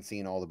you haven't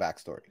seen all the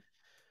backstory?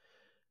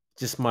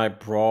 just my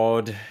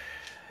broad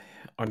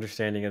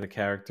understanding of the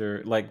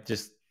character, like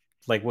just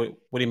like what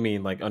do you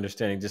mean like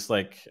understanding? Just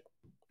like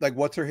Like,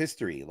 what's her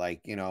history?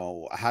 Like, you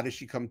know, how does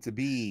she come to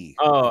be?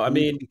 oh, I Who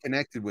is mean, she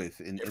connected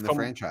with in the from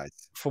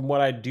franchise? from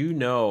what I do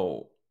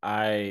know,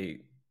 I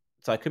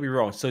could be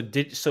wrong. So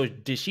did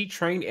she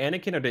train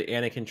Anakin or did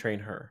Anakin train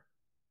her?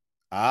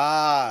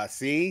 Ah,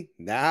 see,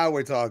 now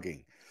we're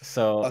talking.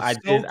 So I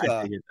did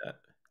Ahsoka, get that.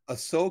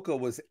 Ahsoka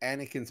was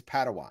Anakin's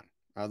Padawan.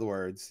 In other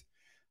words,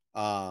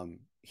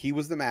 he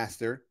was the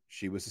master,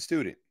 she was the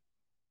student.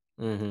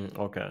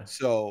 Okay.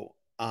 So,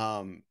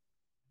 and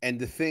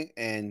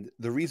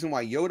the reason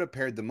why Yoda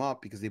paired them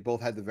up because they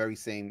both had the very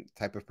same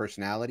type of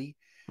personality,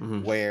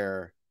 hmm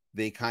where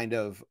they kind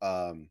of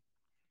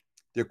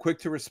they're quick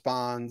to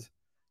respond,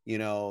 you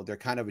know, they're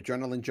kind of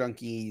adrenaline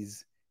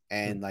junkies,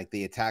 and like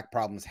they attack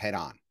problems head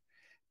on.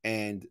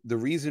 And the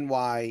reason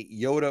why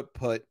Yoda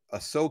put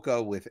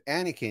Ahsoka with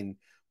Anakin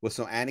was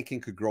so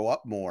Anakin could grow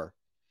up more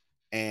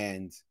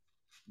and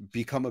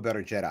become a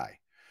better Jedi.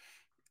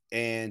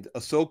 And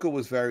Ahsoka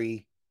was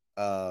very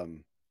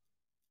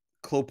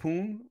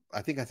Clopun,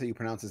 I think that's how you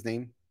pronounce his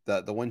name.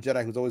 The one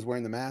Jedi who's always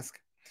wearing the mask.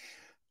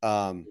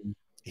 Um,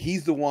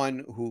 he's the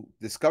one who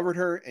discovered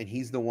her, and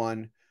he's the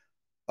one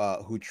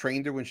who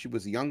trained her when she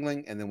was a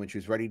youngling, and then when she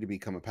was ready to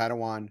become a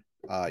Padawan,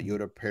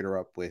 Yoda paired her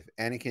up with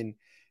Anakin.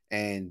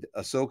 And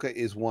Ahsoka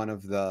is one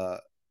of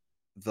the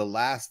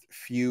last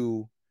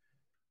few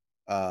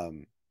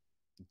um,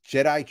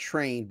 Jedi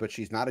trained, but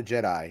she's not a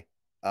Jedi,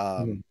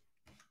 Mhm. um,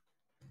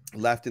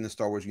 left in the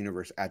Star Wars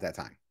universe at that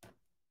time.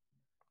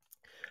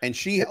 And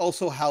she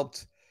also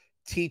helped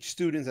teach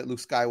students at Luke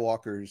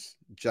Skywalker's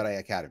Jedi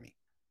Academy.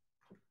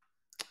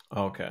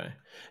 Okay.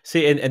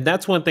 See, and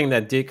that's one thing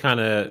that did kind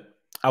of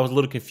I was a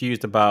little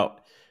confused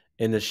about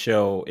in the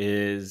show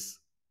is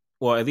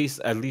well, at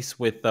least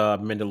with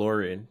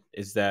Mandalorian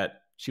is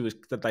that she was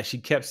like she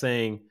kept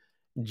saying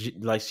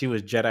like she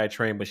was Jedi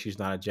trained, but she's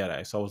not a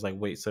Jedi. So I was like,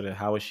 wait, so then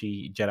how is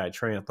she Jedi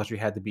trained? I thought you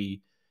had to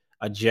be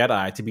a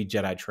Jedi to be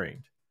Jedi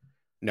trained.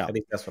 No. At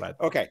least that's what I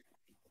thought. Okay.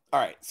 All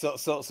right. So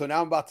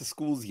now I'm about to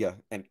schools you.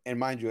 And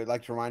mind you, I'd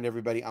like to remind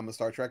everybody I'm a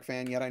Star Trek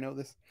fan, yet I know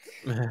this.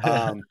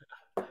 Um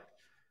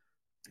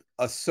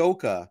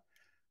Ahsoka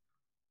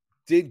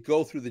did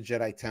go through the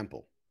Jedi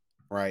Temple,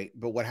 right?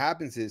 But what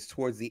happens is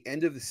towards the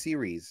end of the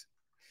series,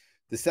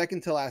 the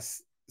second to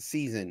last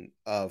season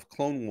of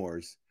Clone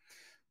Wars,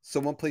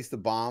 someone placed a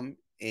bomb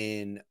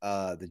in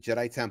the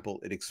Jedi Temple.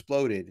 It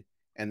exploded,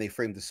 and they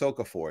framed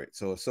Ahsoka for it.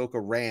 So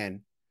Ahsoka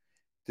ran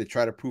to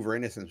try to prove her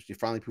innocence. When she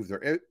finally proved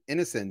her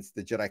innocence,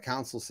 the Jedi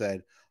Council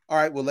said, "All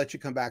right, we'll let you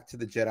come back to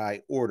the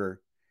Jedi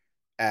Order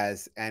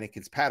as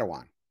Anakin's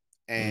Padawan."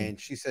 Mm, And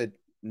she said,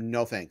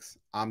 "No, thanks.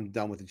 I'm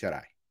done with the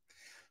Jedi."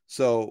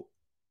 So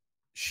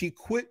she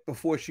quit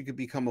before she could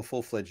become a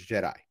full-fledged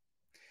Jedi.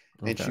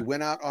 And she okay.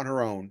 went out on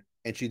her own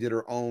and she did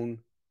her own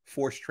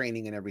force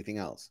training and everything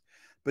else.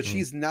 But Mm,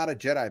 she's not a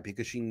Jedi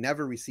because she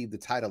never received the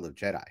title of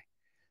Jedi.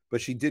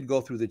 But she did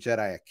go through the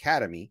Jedi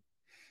Academy.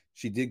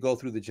 She did go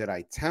through the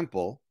Jedi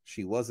Temple.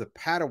 She was a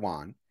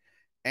Padawan,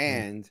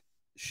 mm, and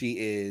she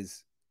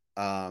is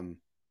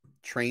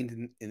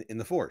trained in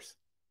the Force.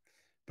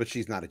 But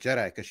she's not a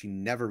Jedi because she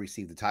never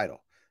received the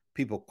title.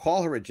 People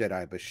call her a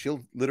Jedi, but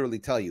she'll literally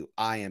tell you,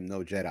 "I am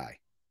no Jedi."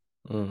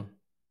 mm.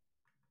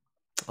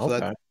 So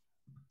Okay.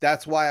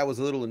 that's why I was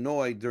a little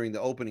annoyed during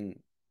the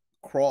opening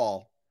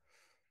crawl.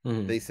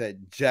 Mhm. They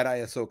said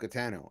Jedi Ahsoka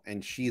Tano,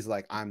 and she's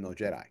like, "I'm no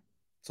Jedi."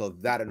 So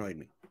that annoyed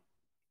me.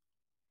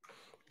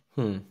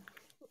 Hmm.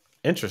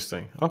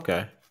 Interesting.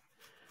 Okay.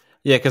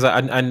 Yeah, because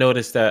I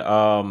noticed that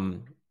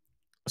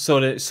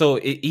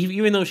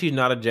even though she's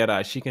not a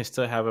Jedi, she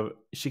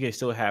can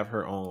still have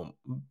her own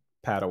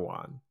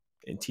Padawan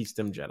and teach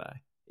them Jedi,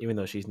 even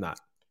though she's not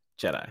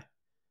Jedi.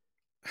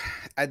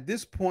 At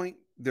this point,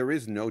 there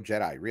is no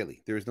Jedi,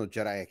 really. There is no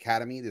Jedi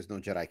Academy. There's no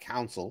Jedi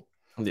Council.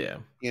 Yeah.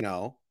 You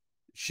know,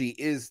 she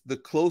is the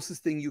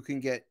closest thing you can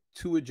get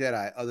to a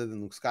Jedi other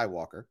than Luke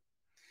Skywalker.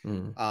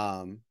 Mm.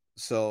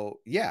 So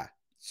yeah,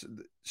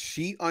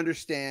 she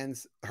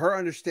understands her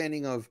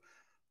understanding of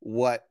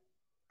what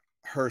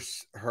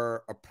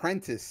her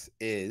apprentice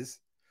is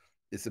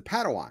a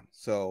Padawan.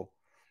 So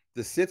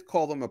the Sith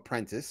call them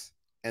apprentice,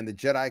 and the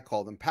Jedi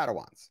call them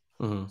Padawans.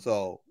 Mm-hmm.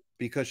 So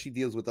because she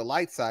deals with the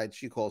light side,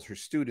 she calls her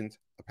student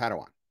a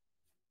Padawan.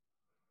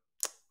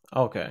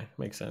 Okay,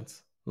 makes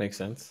sense. Makes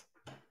sense.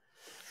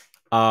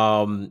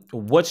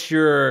 What's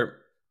your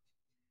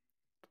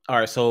all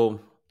right? So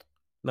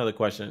another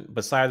question.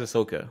 Besides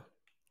Ahsoka,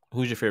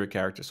 who's your favorite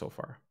character so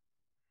far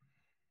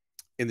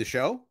In the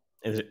show,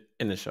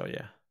 in the show?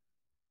 Yeah,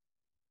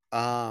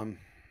 um,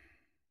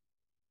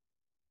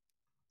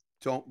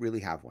 don't really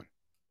have one.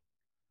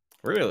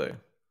 really.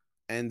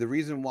 And the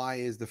reason why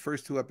is the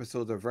first two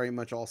episodes are very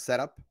much all set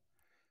up.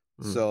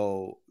 Mm.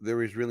 So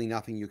there is really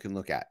nothing you can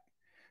look at.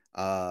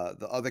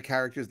 The other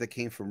characters that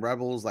came from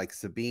Rebels, like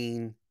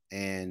Sabine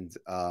and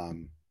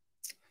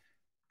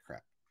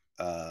crap.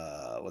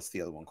 What's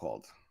the other one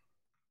called?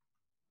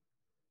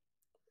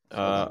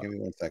 Hold on, Uh, give me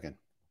 1 second.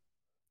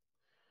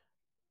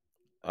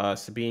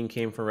 Sabine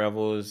came from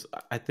Rebels.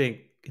 I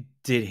think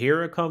did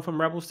Hera come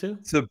from Rebels too?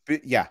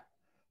 Yeah.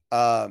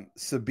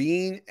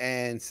 Sabine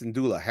and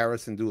Syndulla, Hera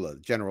Syndulla,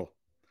 General.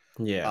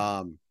 Yeah.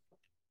 Um,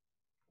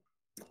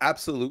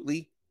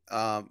 absolutely.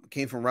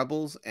 Came from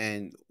Rebels,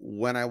 and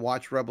when I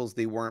watched Rebels,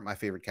 they weren't my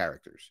favorite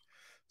characters.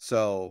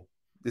 So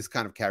this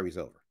kind of carries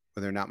over,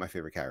 but they're not my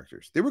favorite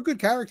characters. They were good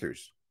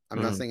characters. I'm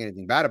not Mm-hmm. saying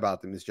anything bad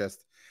about them. It's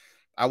just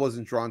I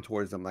wasn't drawn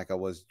towards them like I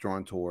was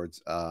drawn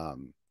towards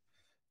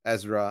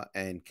Ezra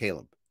and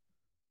Caleb.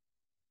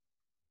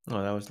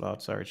 Oh, that was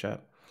loud. Sorry,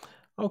 chat.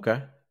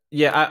 Okay.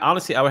 Yeah,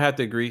 honestly I would have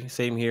to agree.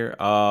 Same here.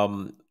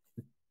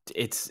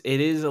 It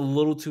is a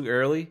little too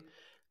early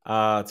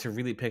to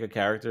really pick a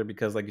character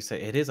because like you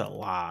said, it is a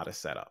lot of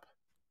setup.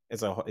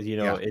 It's a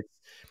Yeah.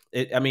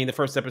 I mean, the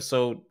first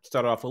episode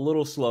started off a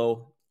little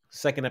slow.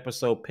 Second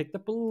episode picked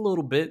up a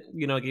little bit,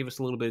 gave us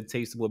a little bit of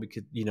taste of what we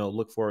could,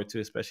 look forward to,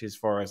 especially as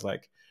far as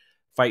like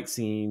fight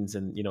scenes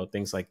and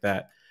things like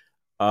that.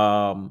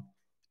 Um,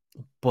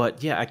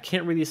 but yeah, I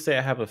can't really say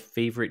I have a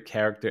favorite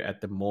character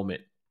at the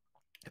moment.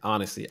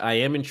 Honestly, I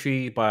am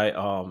intrigued by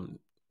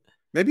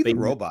Maybe the Baby-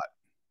 robot.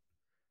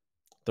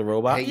 the Hey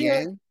robot. Yeah,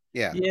 Yang.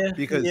 Yeah. yeah, yeah.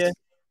 Because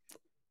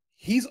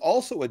he's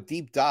also a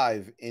deep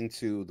dive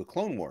into the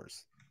Clone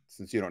Wars.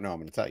 Since you don't know, I'm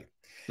going to tell you.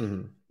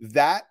 Hmm.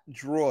 That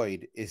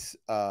droid is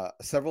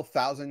several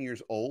thousand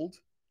years old,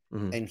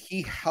 Hmm. and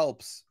he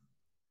helps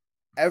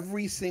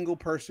every single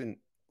person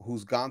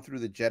who's gone through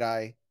the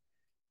Jedi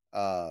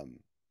um,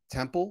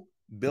 temple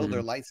build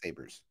their Hmm.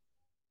 lightsabers.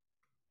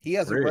 He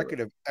has a Really record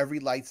of every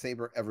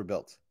lightsaber ever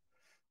built.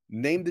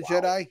 Name the wow,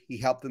 Jedi, he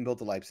helped them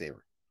build a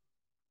lightsaber.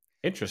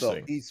 So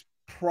interesting, he's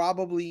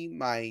probably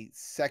my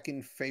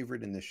second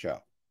favorite in the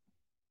show.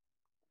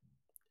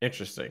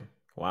 interesting.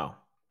 Wow,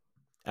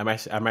 I'm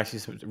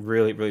actually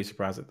really really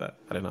surprised at that.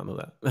 I did not know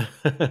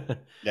that.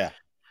 Yeah.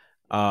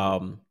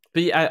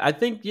 But yeah, I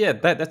think yeah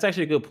that's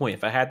actually a good point.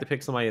 If I had to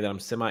pick somebody that I'm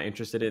semi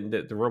interested in,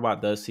 the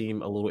robot does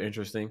seem a little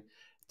interesting,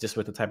 just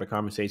with the type of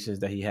conversations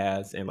that he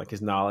has and like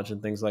his knowledge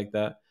and things like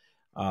that.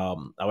 I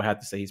would have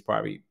to say he's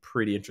probably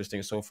pretty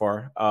interesting so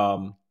far.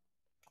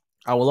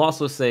 I will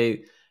also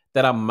say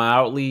that I'm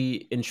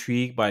mildly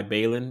intrigued by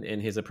Balin and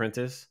his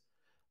apprentice.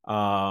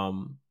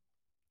 Um,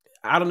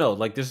 I don't know,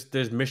 like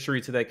there's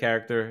mystery to that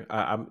character.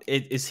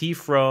 Is he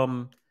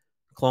from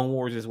Clone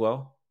Wars as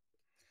well?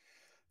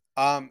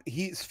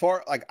 He's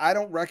far like I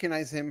don't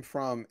recognize him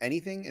from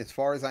anything. As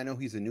far as I know,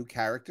 he's a new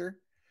character.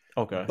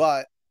 Okay,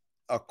 But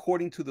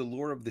according to the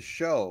lore of the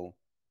show,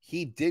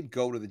 he did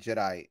go to the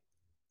Jedi.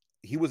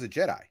 He was a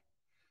Jedi.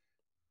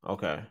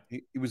 okay,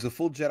 He was a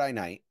full Jedi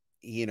Knight.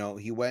 He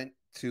went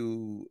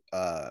through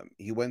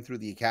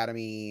the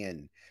academy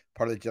and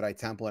part of the Jedi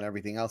Temple and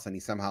everything else, and he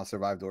somehow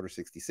survived Order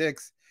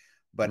 66.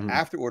 But mhm,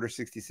 after Order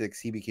 66,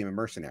 he became a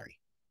mercenary,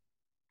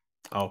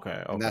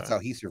 okay, and that's okay. how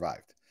he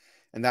survived.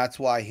 And that's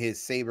why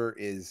his saber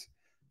is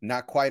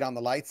not quite on the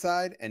light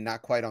side and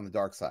not quite on the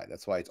dark side.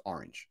 That's why it's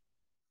orange.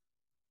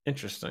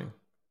 Interesting.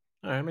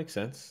 All right, makes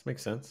sense.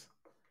 Makes sense.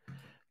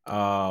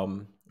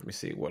 Let me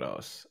see what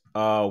else.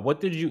 What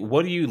do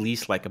you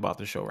least like about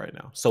the show right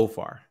now so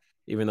far?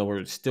 Even though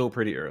we're still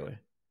pretty early.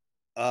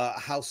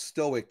 How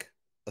stoic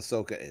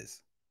Ahsoka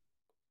is.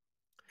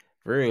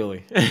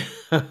 Really?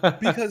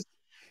 Because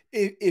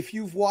if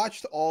you've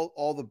watched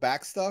all the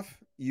back stuff,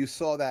 you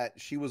saw that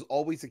she was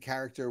always a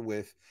character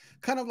with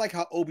kind of like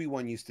how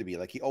Obi-Wan used to be.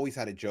 Like he always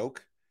had a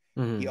joke,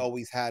 he Hmm.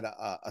 always had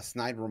a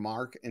snide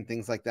remark and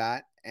things like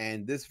that.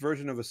 And this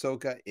version of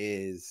Ahsoka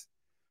is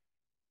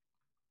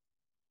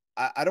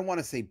I don't want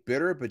to say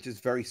bitter, but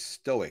just very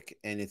stoic,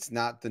 and it's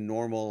not the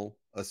normal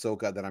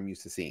Ahsoka that I'm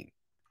used to seeing.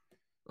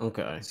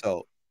 Okay.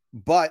 So,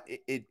 but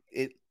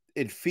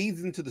it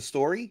feeds into the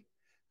story,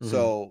 Hmm.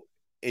 so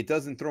it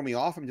doesn't throw me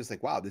off. I'm just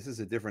like, wow, this is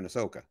a different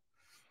Ahsoka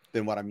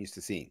than what I'm used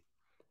to seeing.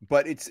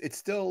 But it's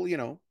still,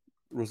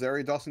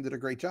 Rosario Dawson did a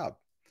great job.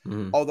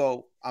 Hmm.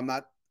 Although I'm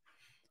not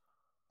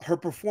her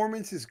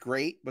performance is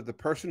great, but the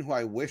person who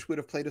I wish would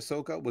have played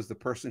Ahsoka was the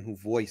person who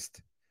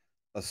voiced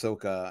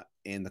Ahsoka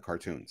in the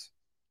cartoons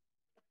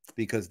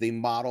because they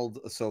modeled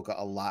Ahsoka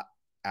a lot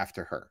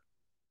after her.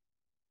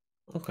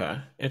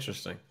 Okay,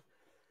 interesting.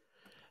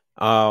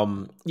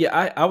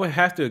 Yeah, I would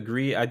have to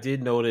agree. I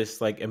did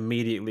notice like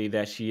immediately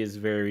that she is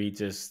very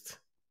just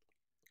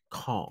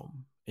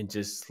calm and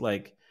just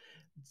like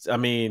I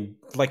mean,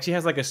 like she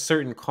has like a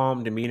certain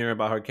calm demeanor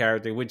about her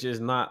character, which is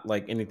not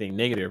like anything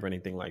negative or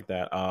anything like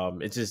that.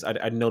 It's just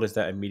I noticed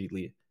that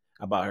immediately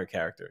about her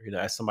character. You know,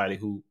 as somebody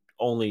who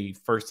only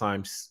first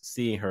time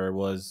seeing her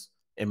was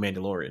in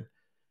Mandalorian.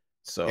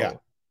 Yeah,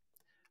 So,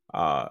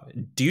 uh,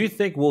 do you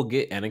think we'll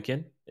get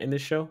Anakin in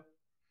this show?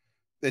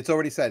 it's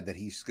already said that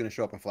he's going to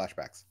show up in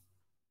flashbacks.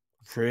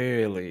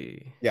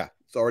 Really? Yeah,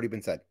 it's already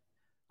been said.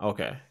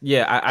 Okay.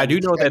 Yeah, I do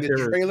know And that the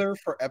there. trailer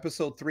for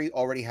episode 3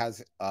 already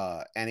has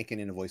Anakin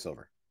in a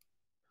voiceover.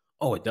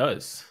 Oh, it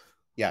does.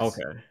 Yes.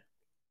 Okay.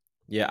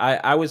 Yeah,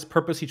 I was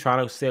purposely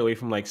trying to stay away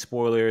from like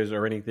spoilers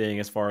or anything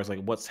as far as like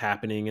what's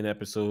happening in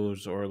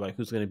episodes or like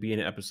who's going to be in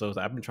the episodes.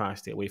 I've been trying to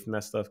stay away from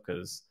that stuff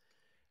because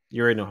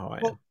you already know how I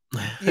Well,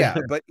 am.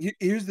 yeah, but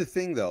here's the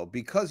thing though,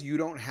 because you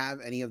don't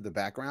have any of the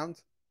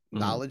background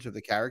Mhm. knowledge of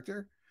the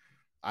character,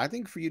 I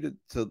think for you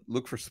to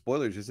look for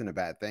spoilers isn't a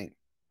bad thing,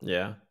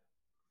 Yeah.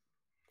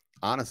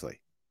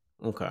 honestly.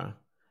 Okay.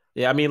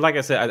 Yeah, I mean, like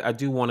I said, I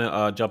do want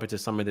to jump into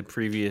some of the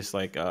previous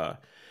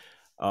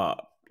uh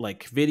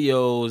like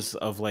videos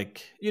of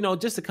like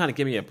just to kind of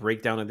give me a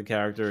breakdown of the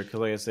character because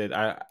like I said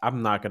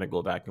I'm not gonna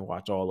go back and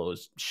watch all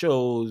those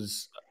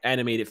shows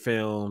animated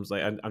films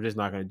like I'm just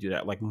not gonna do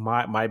that like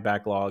my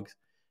backlog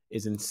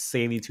is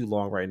insanely too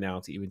long right now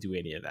to even do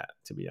any of that,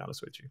 to be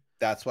honest with you.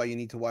 That's why you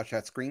need to watch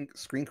that Screen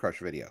Crush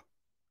video.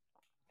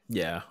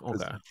 Yeah,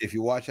 Because okay. if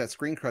you watch that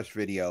Screen Crush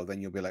video,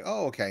 then you'll be like,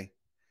 oh, okay,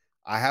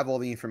 I have all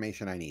the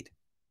information I need.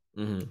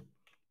 Hmm.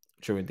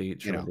 True indeed,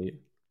 You true know, indeed.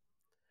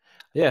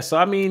 Yeah, so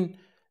I mean,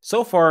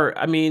 so far,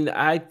 I mean,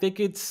 I think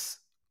it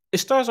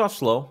starts off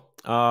slow.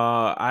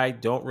 I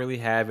don't really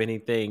have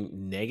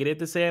anything negative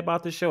to say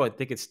about the show. I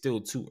think it's still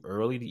too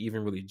early to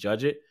even really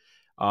judge it.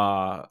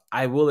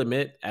 I will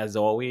admit, as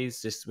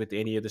always, just with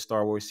any of the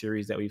Star Wars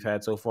series that we've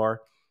had so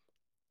far,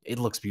 it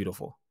looks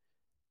beautiful.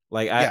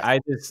 Like yes,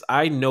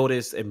 I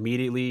noticed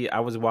immediately. I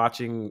was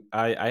watching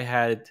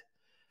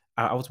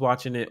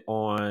it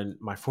on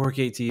my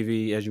 4K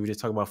TV, as you were just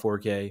talking about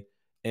 4K,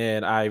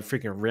 and I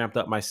freaking ramped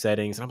up my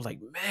settings, and I was like,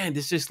 man,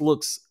 this just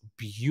looks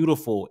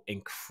beautiful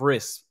and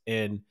crisp.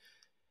 And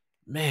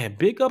man,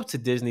 big up to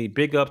Disney,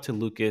 big up to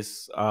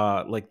Lucas.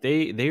 Like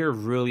they are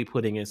really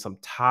putting in some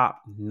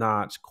top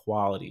notch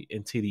quality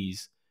into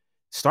these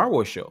Star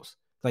Wars shows.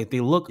 Like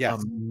they look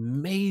yes,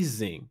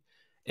 amazing,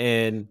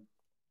 and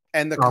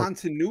and the uh,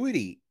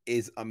 continuity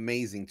is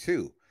amazing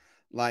too.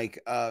 Like,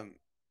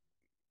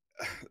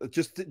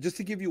 just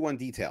to give you one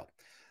detail,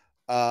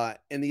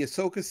 in the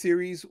Ahsoka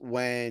series,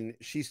 when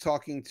she's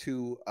talking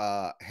to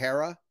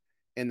Hera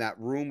in that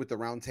room with the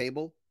round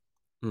table,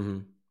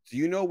 mhm. do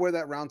you know where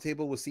that round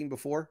table was seen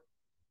before?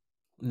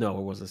 No,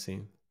 it wasn't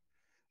seen.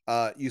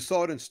 You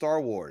saw it in Star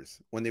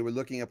Wars when they were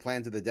looking at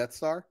plans of the Death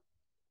Star.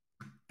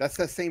 That's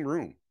that same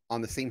room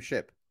on the same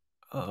ship.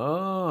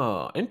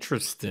 Oh,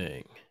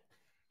 interesting.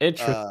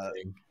 Uh,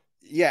 Interesting.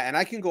 yeah, and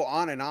I can go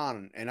on and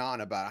on and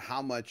on about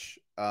how much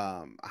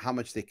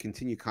they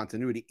continue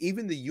continuity.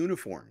 Even the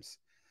uniforms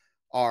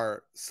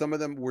are some of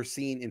them were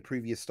seen in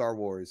previous Star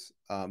Wars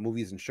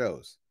movies and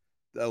shows.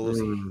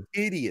 Those Mm.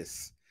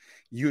 hideous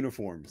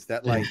uniforms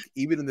that, like,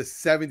 even in the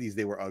 70s,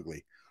 they were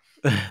ugly.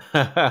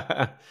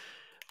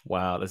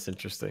 Wow, that's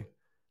interesting.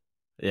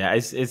 Yeah,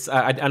 it's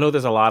I know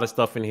there's a lot of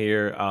stuff in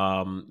here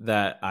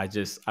that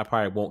I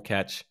probably won't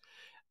catch,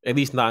 at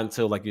least not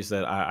until, like you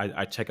said,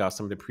 I check out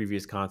some of the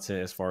previous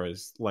content as far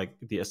as like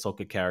the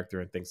Ahsoka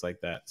character and things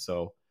like that.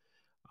 So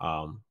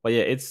but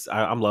yeah,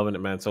 I'm loving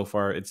it, man. So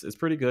far it's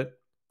pretty good.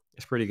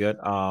 It's pretty good.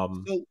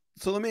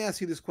 So let me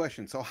ask you this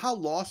question. So how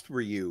lost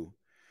were you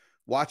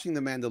watching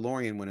The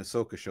Mandalorian when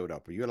Ahsoka showed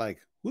up? Were you like,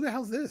 who the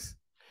hell's this?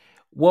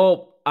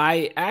 Well,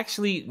 I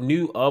actually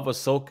knew of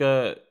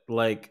Ahsoka,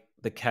 like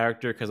the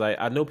character, because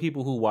I know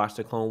people who watch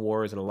the Clone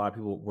Wars, and a lot of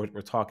people were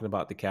talking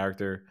about the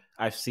character.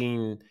 I've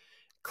seen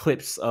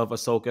clips of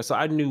Ahsoka, so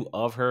I knew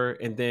of her.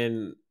 And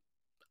then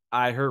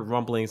I heard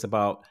rumblings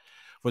about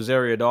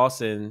Rosario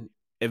Dawson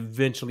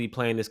eventually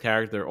playing this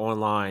character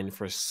online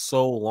for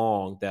so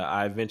long that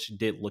I eventually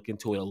did look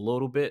into it a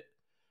little bit.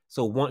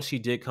 So once she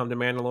did come to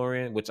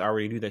Mandalorian, which I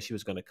already knew that she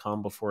was going to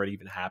come before it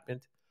even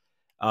happened,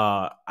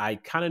 I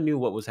kind of knew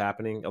what was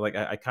happening. Like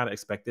I kind of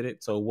expected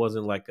it, so it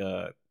wasn't like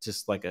a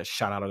just like a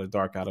shot out of the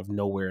dark, out of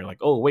nowhere. Like,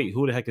 oh wait,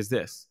 who the heck is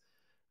this?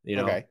 You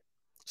know. Okay.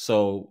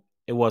 So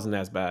it wasn't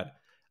as bad.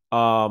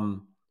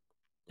 Um,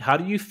 how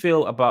do you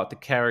feel about the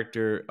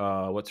character?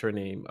 What's her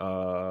name?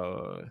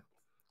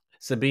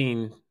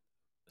 Sabine.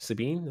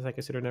 Sabine, is I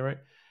consider that right?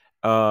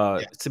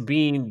 Yeah.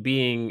 Sabine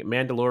being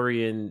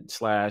Mandalorian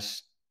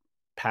slash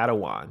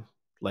Padawan.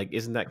 Like,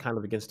 isn't that kind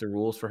of against the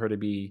rules for her to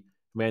be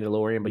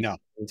Mandalorian, but No,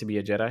 to be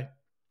a Jedi?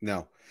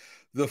 no.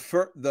 The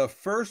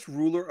first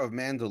ruler of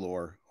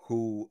Mandalore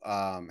who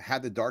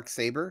had the dark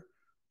saber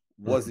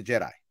was Mhm. a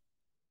Jedi.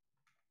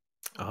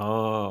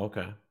 Oh,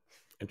 okay.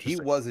 He Interesting.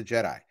 was a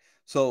Jedi.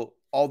 So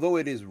although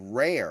it is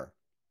rare,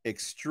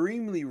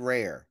 extremely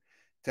rare,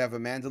 to have a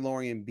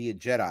Mandalorian be a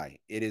Jedi,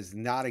 it is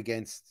not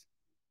against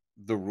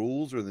the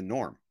rules or the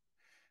norm.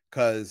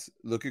 Because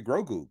look at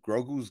Grogu.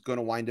 Grogu's going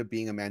to wind up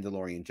being a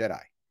Mandalorian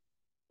Jedi.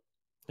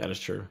 That is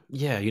true.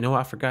 Yeah, you know,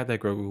 I forgot that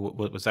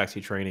Grogu was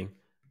actually training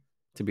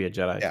to be a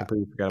Jedi. I Yeah.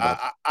 completely forgot about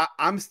that.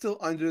 I'm still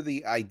under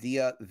the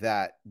idea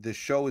that the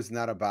show is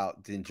not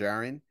about Din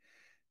Djarin.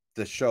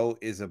 The show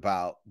is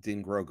about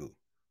Din Grogu.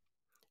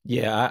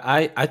 Yeah,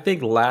 I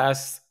think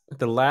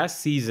the last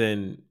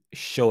season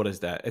showed us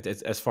that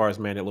as far as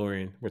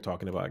Mandalorian we're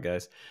talking about,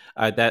 guys.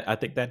 I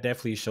think that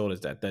definitely showed us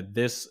that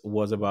this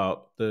was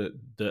about the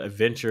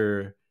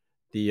adventure,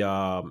 the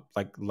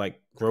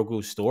like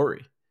Grogu's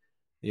story,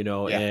 you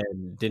know, Yeah.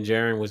 and Din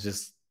Djarin was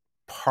just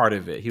part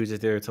of it. He was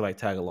just there to like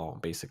tag along,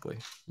 basically,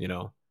 you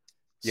know.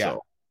 Yeah.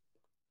 So,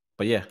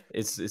 but yeah,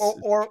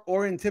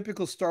 Or in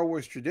typical Star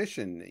Wars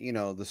tradition,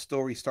 the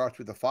story starts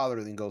with the father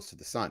and then goes to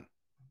the son.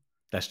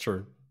 that's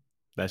true.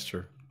 That's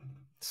true.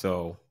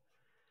 So,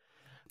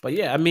 but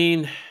yeah, I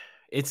mean,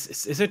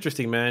 it's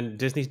interesting, man.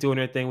 Disney's doing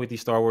their thing with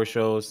these Star Wars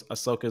shows.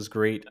 Ahsoka's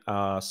great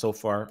so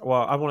far.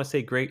 Well, I want to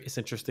say great. It's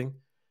interesting.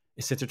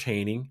 It's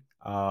entertaining.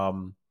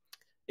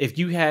 If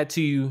you had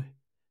to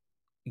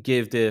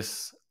give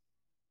this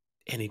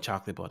any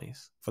chocolate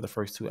bunnies for the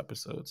first 2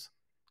 episodes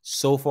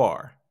so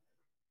far,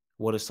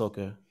 what does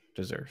Ahsoka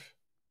deserve?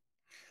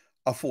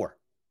 A 4.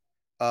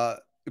 Uh,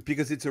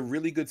 because it's a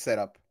really good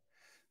setup.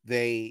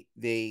 They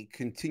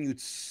continued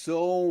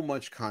so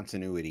much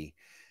continuity.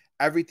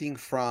 Everything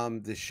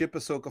from the ship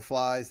Ahsoka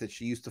flies that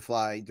she used to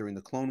fly during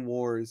the Clone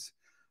Wars,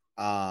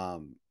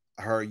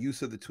 her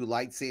use of the 2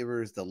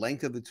 lightsabers, the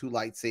length of the 2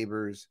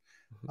 lightsabers,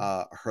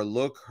 Mhm. her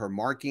look, her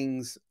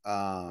markings.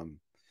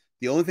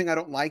 The only thing I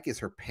don't like is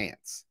her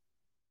pants.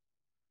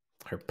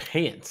 Her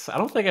pants. I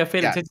don't think I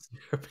paid attention Yes,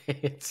 to her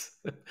pants.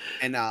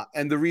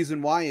 and the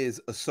reason why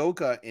is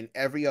Ahsoka in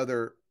every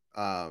other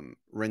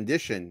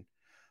rendition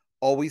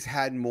always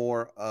had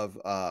more of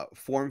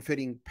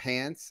form-fitting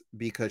pants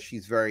because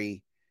she's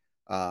very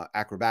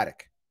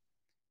acrobatic.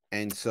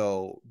 And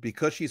so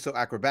because she's so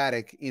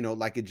acrobatic,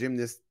 like a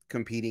gymnast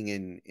competing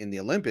in the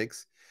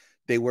Olympics,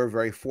 they wear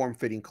very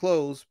form-fitting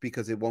clothes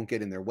because it won't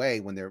get in their way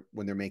when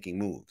they're making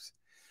moves.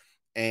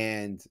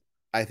 And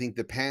I think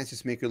the pants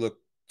just make her look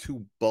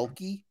too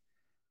bulky,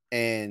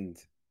 and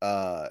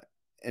uh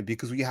and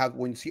because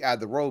when she add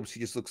the robes, she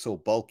just looks so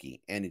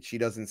bulky, and she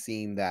doesn't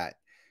seem that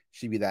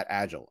she'd be that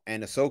agile.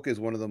 And Ahsoka is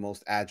one of the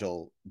most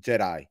agile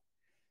Jedi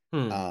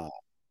Hmm. uh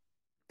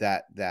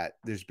that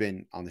there's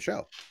been on the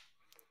show.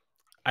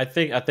 I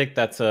think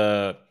that's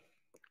a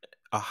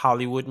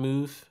Hollywood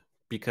move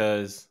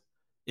because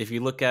if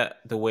you look at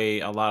the way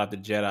a lot of the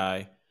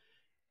Jedi,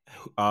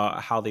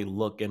 how they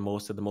look in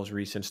most of the most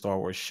recent Star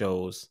Wars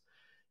shows,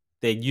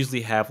 they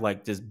usually have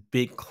like this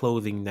big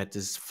clothing that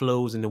just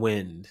flows in the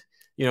wind.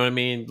 You know what I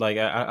mean? Like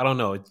I don't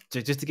know,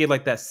 just to give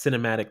like that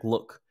cinematic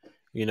look.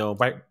 You know,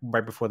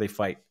 right before they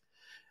fight.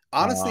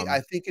 Honestly, Um,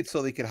 I think it's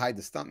so they could hide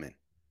the stuntman.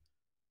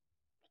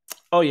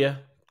 oh yeah,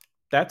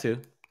 that too.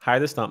 Hire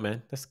the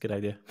stuntman. That's a good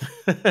idea.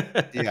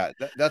 Yeah,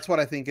 that's what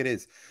I think it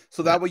is.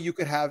 So Yeah. that way you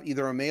could have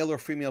either a male or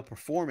female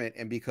perform it,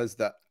 and because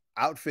the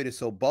outfit is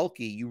so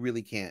bulky, you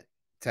really can't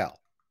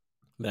tell.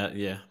 That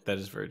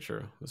is very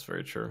true. That's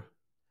very true.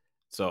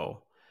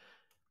 So,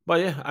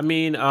 but yeah, I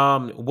mean,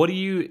 what do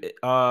you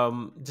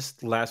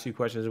just last few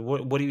questions?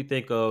 What do you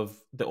think of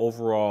the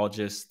overall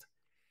just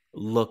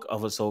look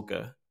of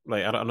Ahsoka?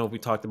 Like, I don't know if we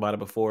talked about it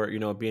before.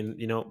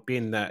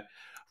 Being that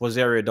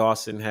Rosario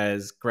Dawson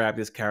has grabbed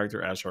this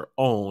character as her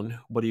own.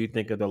 What do you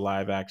think of the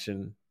live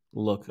action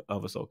look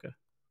of Ahsoka?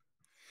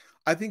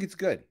 I think it's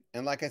good.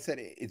 And like I said,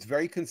 it's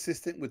very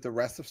consistent with the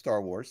rest of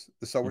Star Wars,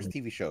 the Star Wars Mhm,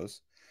 TV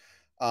shows.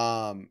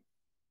 Um,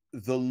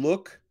 the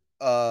look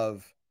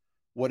of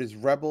what is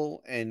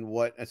Rebel and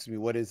what is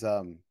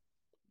the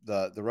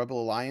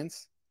Rebel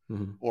Alliance,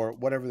 mhm, or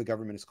whatever the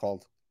government is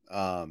called.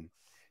 Um,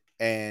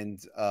 and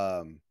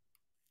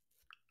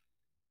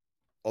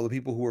all the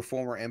people who were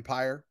former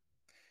Empire,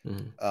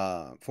 mhm.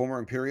 former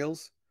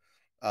Imperials,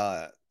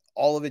 uh,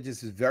 all of it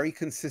just is very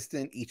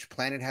consistent. Each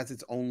planet has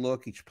its own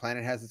look. Each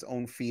planet has its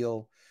own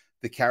feel.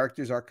 The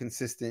characters are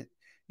consistent.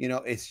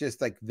 It's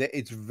just like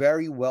it's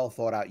very well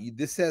thought out.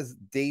 This has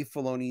Dave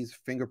Filoni's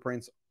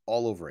fingerprints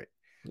all over it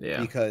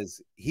Yeah,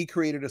 because he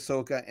created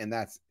Ahsoka, and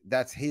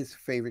that's his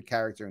favorite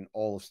character in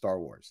all of Star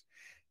Wars,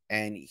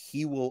 and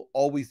he will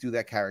always do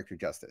that character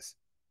justice.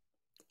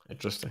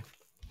 interesting.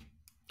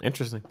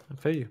 Interesting. I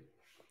feel you.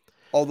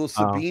 Although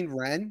Um, Sabine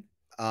Wren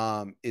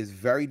is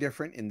very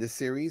different in this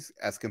series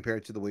as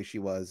compared to the way she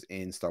was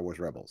in Star Wars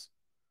Rebels.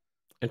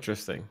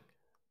 Interesting.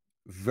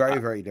 Very,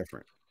 very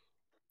different.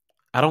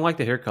 I don't like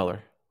the hair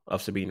color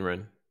of Sabine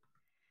Wren.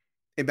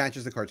 It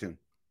matches the cartoon.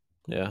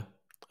 Yeah,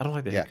 I don't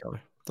like the hair Yeah.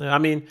 color. Yeah, I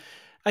mean,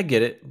 I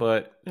get it,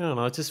 but I don't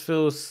know. It just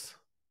feels.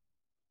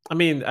 I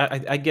mean,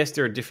 I guess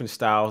there are different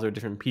styles, there are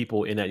different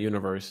people in that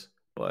universe,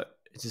 but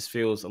it just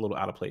feels a little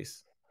out of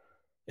place,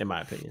 in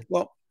my opinion.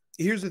 Well,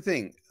 here's the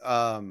thing.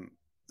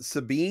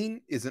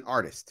 Sabine is an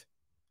artist.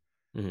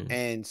 Hmm.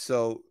 And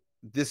so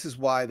this is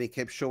why they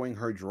kept showing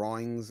her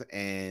drawings.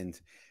 And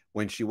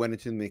when she went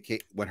into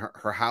when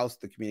her house,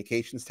 the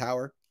communications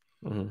tower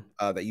Mhm.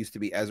 that used to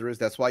be Ezra's.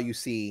 That's why you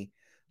see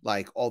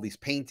like all these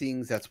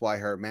paintings. That's why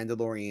her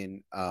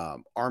Mandalorian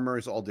armor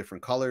is all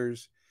different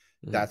colors.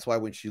 Mhm. That's why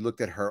when she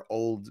looked at her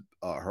old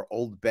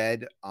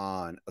bed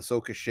on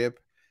Ahsoka's ship,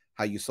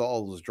 how you saw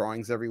all those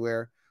drawings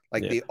everywhere.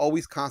 Like Yeah. they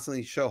always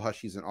constantly show how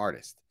she's an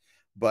artist,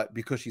 but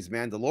because she's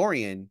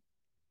Mandalorian,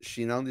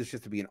 she not only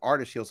just to be an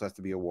artist, she also has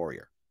to be a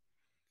warrior.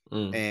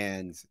 Mm.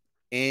 And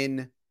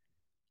in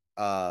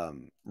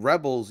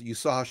Rebels, you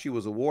saw how she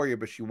was a warrior,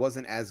 but she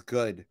wasn't as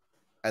good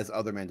as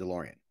other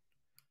Mandalorian.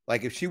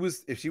 Like if she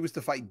was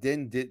to fight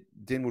Din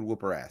would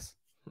whoop her ass.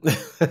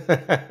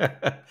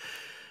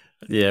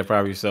 Yeah,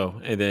 probably so.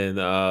 And then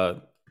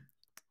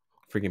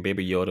freaking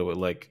Baby Yoda would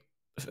like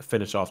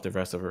finish off the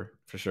rest of her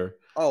for sure.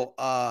 Oh,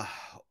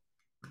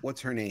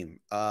 what's her name?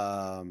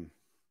 Give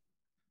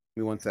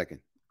me 1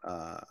 second.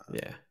 Uh,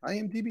 Yeah.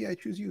 IMDb, I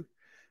choose you.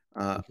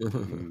 Uh,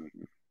 mm,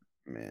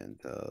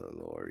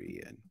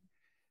 Mandalorian.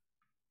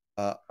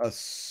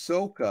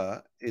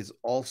 Ahsoka is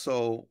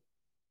also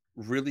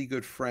really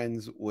good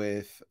friends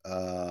with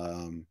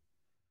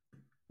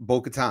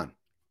Bo-Katan.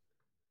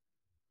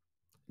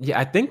 Yeah,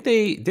 I think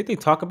they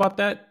talk about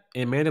that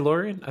in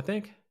Mandalorian, I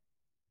think.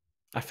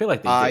 I feel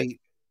like they did.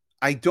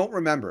 I don't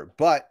remember,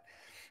 but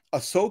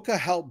Ahsoka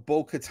helped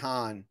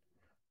Bo-Katan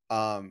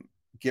um,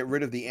 get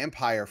rid of the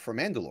Empire from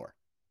Mandalore.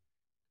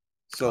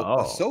 So Oh,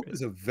 Ahsoka okay.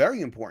 is a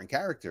very important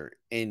character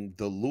in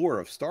the lore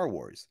of Star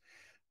Wars.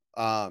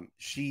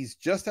 She's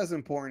just as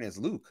important as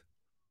Luke.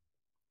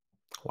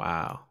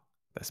 Wow.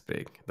 That's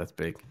big. That's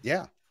big.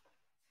 Yeah.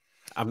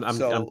 I'm I'm I'm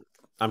So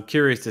I'm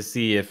curious to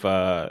see if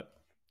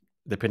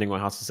depending on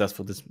how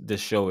successful this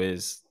show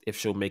is, if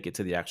she'll make it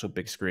to the actual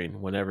big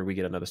screen whenever we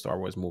get another Star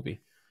Wars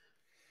movie.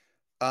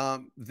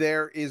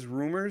 there is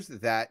rumors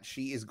that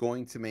she is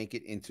going to make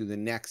it into the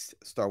next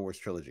Star Wars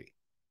trilogy.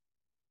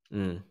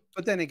 Mm.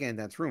 But then again,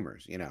 that's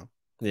rumors, you know.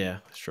 Yeah,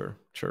 sure,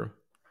 sure.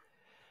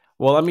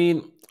 Well, I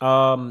mean,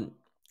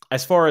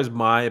 as far as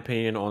my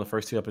opinion on the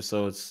first two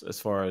episodes, as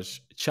far as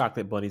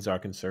chocolate bunnies are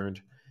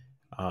concerned,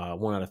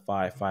 1 out of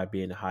 5, 5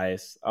 being the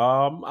highest.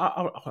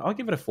 I'll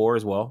give it a 4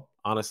 as well.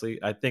 Honestly,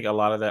 I think a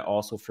lot of that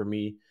also for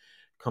me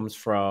comes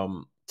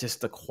from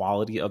just the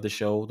quality of the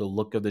show, the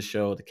look of the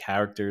show, the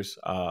characters.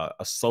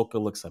 Ahsoka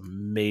looks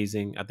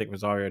amazing. I think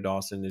Rosario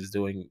Dawson is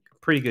doing a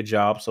pretty good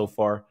job so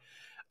far.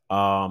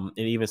 And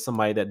even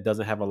somebody that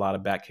doesn't have a lot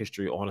of back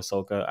history on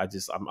Ahsoka,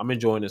 I'm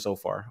enjoying it so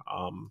far.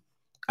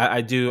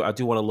 I do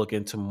want to look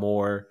into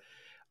more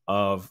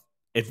of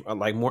if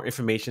like more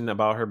information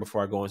about her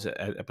before I go into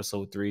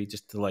episode 3,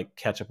 just to like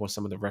catch up on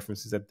some of the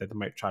references that they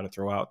might try to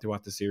throw out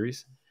throughout the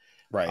series.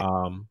 Right.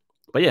 Um,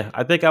 but yeah,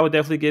 I think I would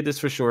definitely give this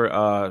for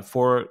sure.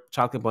 4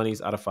 chocolate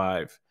bunnies out of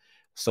 5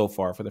 so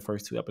far for the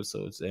first 2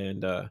 episodes,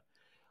 and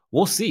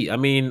we'll see. I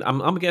mean,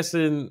 I'm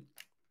guessing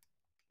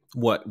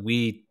what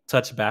we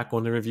touch back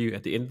on the review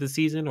at the end of the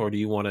season, or do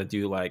you want to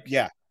do like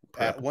Yeah.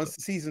 per episode? Once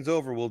the season's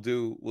over, we'll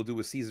do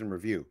a season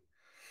review.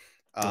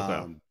 Okay.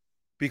 Um,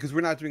 because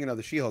we're not doing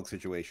another She-Hulk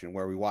situation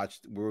where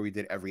we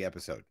did every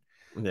episode.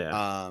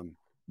 Yeah. Um,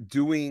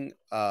 doing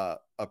a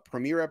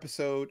premiere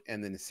episode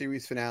and then a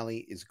series finale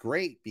is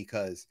great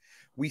because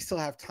we still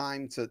have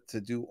time to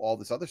do all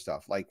this other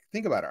stuff. Like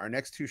think about it. Our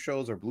next two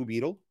shows are Blue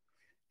Beetle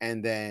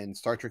and then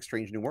Star Trek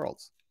Strange New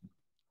Worlds.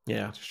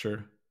 Yeah.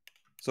 Sure.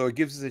 So it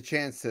gives us a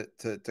chance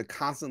to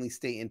constantly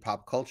stay in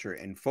pop culture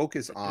and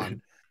focus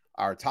on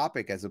our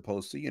topic as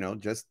opposed to,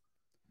 just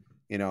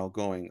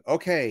going,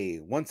 okay,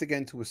 once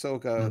again to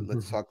Ahsoka,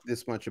 let's talk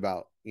this much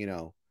about,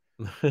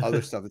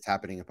 other stuff that's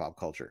happening in pop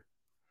culture.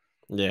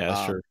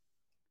 Yeah. Sure. Um,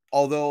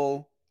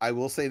 although I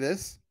will say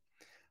this,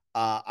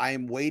 I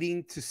am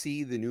waiting to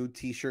see the new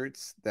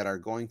T-shirts that are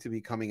going to be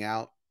coming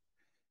out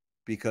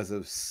because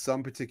of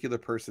some particular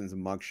person's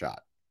mugshot.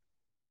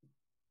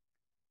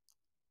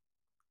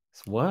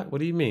 What? What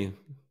do you mean?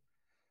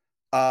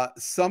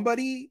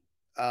 Somebody,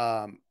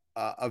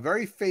 a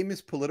very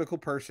famous political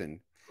person,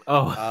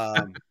 Oh,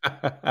 um,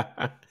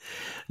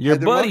 your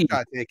had their buddy.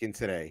 mugshot taken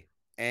today,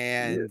 Yeah.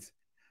 and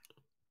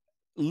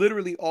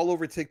literally all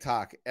over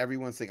TikTok,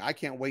 everyone's saying, "I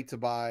can't wait to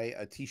buy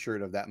a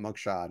T-shirt of that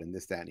mugshot and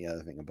this, that, and the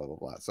other thing, and blah blah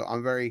blah." So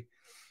I'm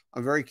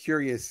very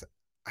curious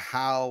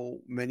how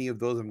many of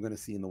those I'm going to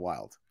see in the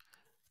wild.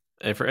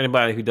 And for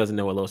anybody who doesn't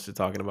know what Los is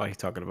talking about, he's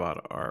talking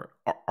about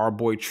our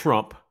boy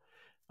Trump.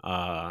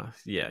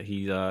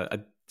 Yeah,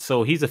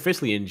 so he's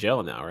officially in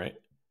jail now, right?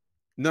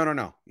 No, no,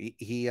 no.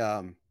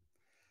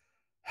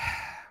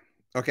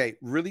 Okay,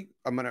 really,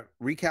 I'm going to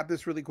recap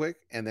this really quick,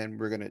 and then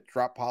we're going to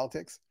drop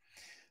politics.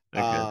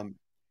 Okay. Um,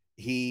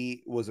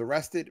 he was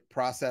arrested,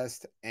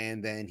 processed,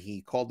 and then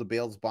he called the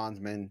bail's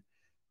bondsman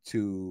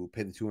to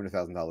pay the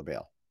 $200,000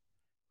 bail.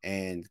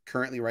 And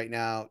currently, right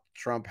now,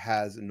 Trump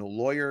has no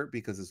lawyer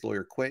because his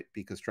lawyer quit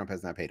because Trump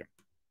has not paid him.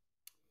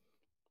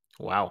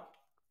 Wow.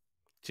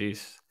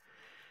 Jeez.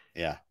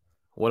 Yeah,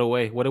 What a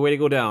way! What a way to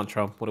go down,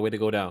 Trump. What a way to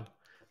go down.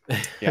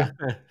 yeah.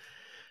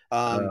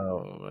 Um,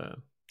 Oh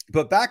man.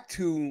 but back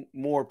to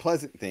more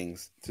pleasant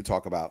things to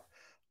talk about.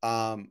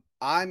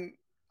 I'm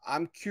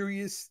I'm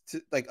curious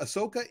to like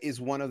Ahsoka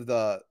is one of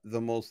the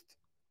most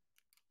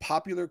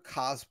popular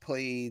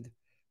cosplayed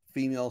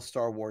female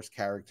Star Wars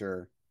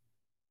character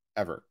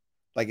ever.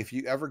 Like if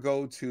you ever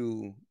go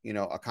to,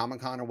 a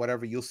Comic-Con or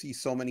whatever, you'll see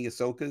so many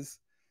Ahsokas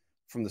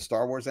from the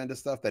Star Wars end of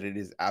stuff that it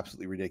is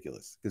absolutely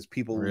ridiculous because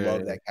people love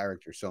Really? that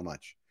character so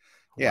much.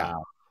 Yeah.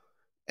 Wow.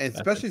 And That's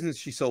especially since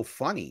she's so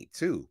funny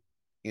too,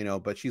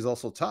 but she's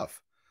also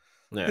tough.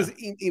 yeah. Because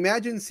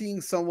imagine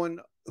seeing someone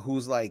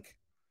who's like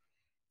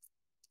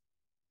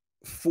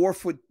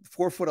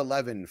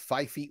 4'11",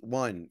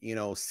 5'1",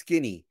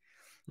 skinny.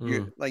 You're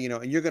Mm, like,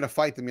 and you're gonna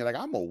fight them. You're like,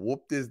 I'm gonna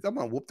whoop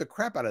the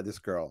crap out of this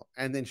girl.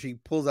 And then she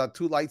pulls out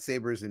two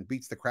lightsabers and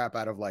beats the crap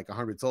out of like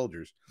 100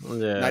 soldiers,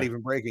 not yeah.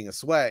 even breaking a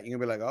sweat. You're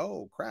gonna be like,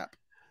 oh crap.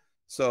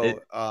 It, So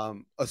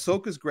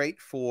Ahsoka's great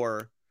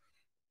for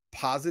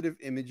positive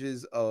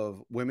images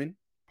of women,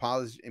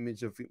 positive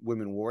image of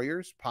women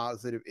warriors,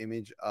 positive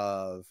image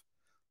of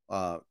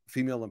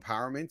female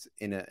empowerment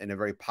in a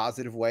very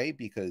positive way,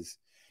 because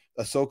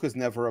Ahsoka's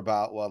never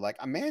about, well, like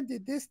a man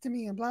did this to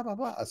me and blah blah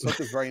blah.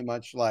 Ahsoka's very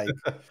much like,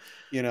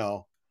 you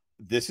know,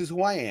 this is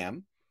who I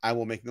am. I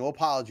will make no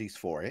apologies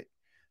for it,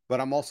 but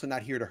I'm also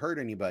not here to hurt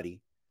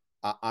anybody.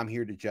 I'm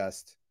here to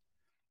just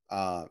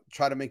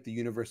try to make the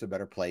universe a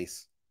better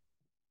place,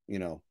 you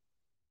know,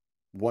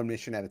 one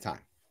mission at a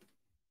time.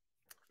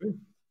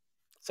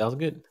 sounds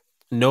good.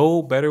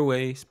 No better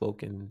way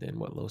spoken than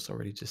what Los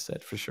already just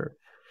said, for sure.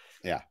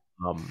 Yeah.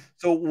 Um,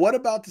 So what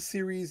about the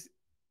series?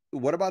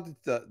 What about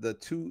the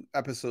two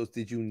episodes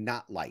did you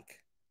not like?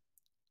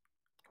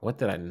 what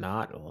did I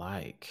not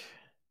like?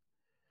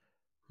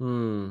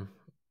 Hmm.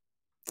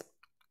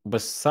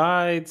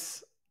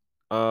 Besides,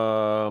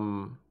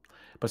 um,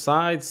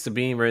 besides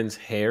Sabine Wren's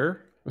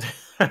hair,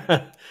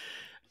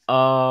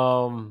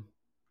 um,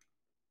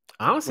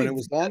 When honestly, it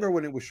was longer,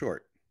 when it was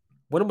short?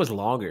 when it was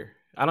longer,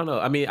 I don't know.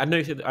 I mean, I know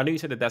you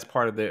said that that's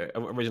part of the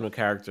original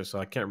character, so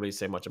I can't really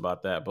say much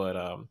about that. But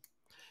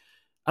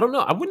I don't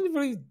know. I wouldn't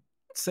really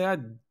say I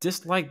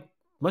disliked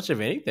much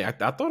of anything. I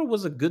thought it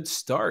was a good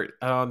start.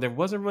 There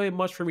wasn't really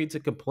much for me to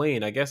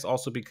complain. I guess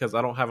also because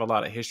I don't have a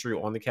lot of history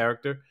on the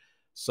character,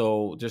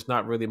 so there's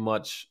not really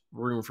much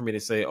room for me to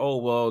say, "Oh,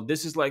 well,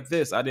 this is like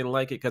this. I didn't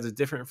like it because it's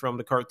different from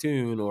the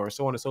cartoon," or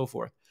so on and so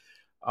forth.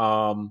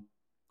 Um,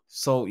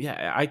 so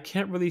yeah, I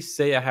can't really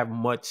say I have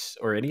much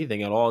or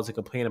anything at all to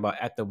complain about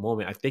at the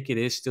moment. I think it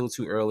is still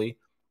too early.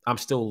 I'm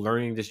still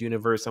learning this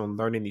universe. I'm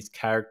learning these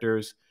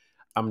characters.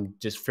 I'm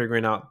just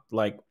figuring out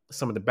like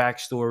some of the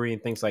backstory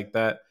and things like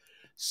that.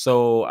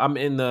 So I'm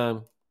in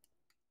the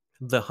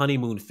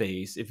honeymoon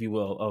phase, if you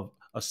will, of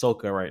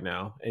Ahsoka right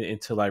now,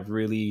 until I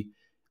really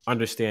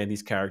understand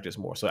these characters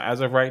more. So as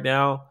of right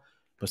now,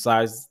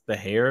 besides the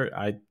hair,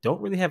 I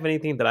don't really have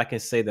anything that I can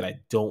say that I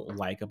don't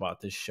like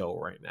about this show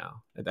right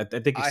now. I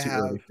think I it's too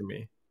early have for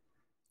me.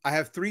 I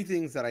have three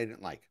things that I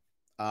didn't like.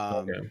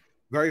 Um, Okay.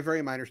 very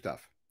very minor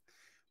stuff.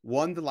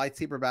 One, the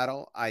lightsaber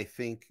battle, I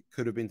think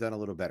could have been done a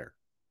little better.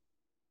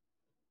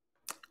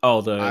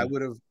 Oh, I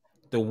would have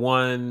the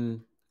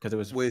one because it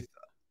was. with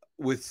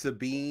with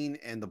Sabine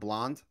and the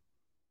blonde.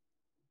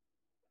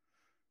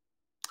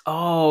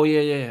 Oh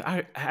yeah, yeah,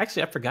 yeah.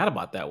 I forgot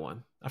about that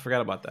one. I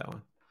forgot about that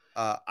one.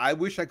 I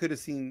wish I could have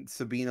seen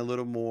Sabine a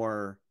little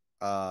more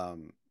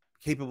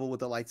capable with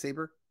the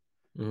lightsaber.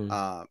 Mhm.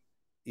 Uh,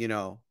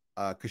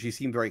 because she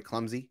seemed very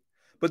clumsy.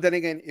 But then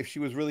again, if she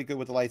was really good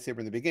with the lightsaber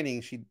in the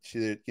beginning,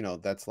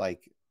 that's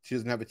like she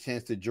doesn't have a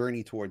chance to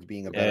journey towards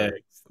being a better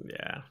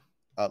Yeah.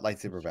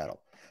 lightsaber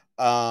battle.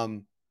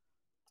 Um,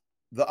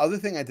 the other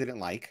thing I didn't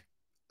like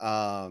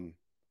um,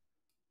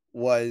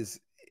 was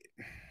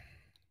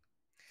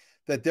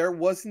that there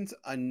wasn't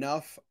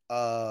enough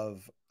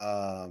of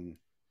uh,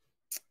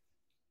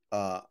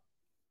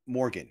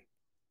 Morgan,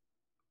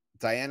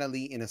 Diana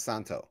Lee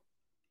Inosanto,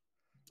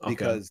 Okay.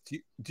 because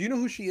do you know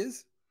who she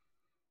is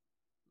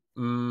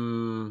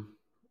Mm,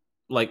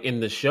 like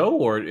in the show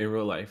or in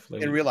real life?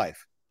 Like, in real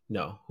life?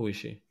 no. Who is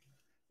she?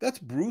 That's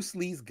Bruce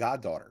Lee's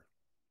goddaughter.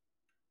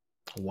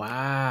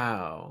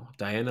 Wow,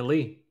 Diana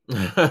Lee.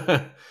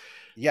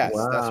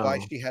 Yes, that's why Wow,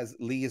 she has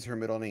Lee as her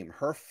middle name.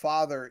 Her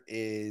father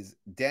is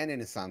Dan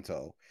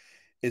Inosanto,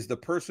 is the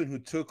person who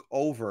took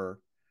over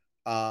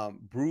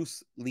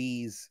Bruce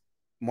Lee's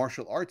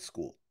martial arts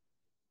school.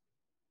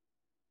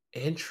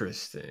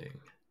 interesting.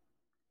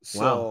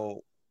 Wow,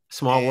 So,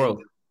 small and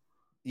world.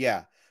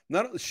 yeah,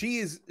 not she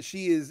is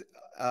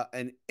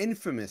an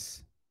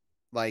infamous,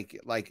 like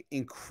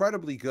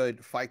incredibly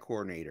good fight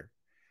coordinator.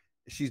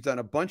 She's done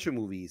a bunch of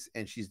movies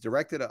and she's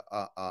directed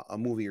a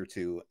movie or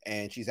two,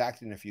 and she's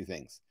acted in a few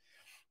things.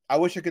 I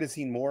wish I could have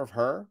seen more of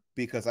her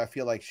because I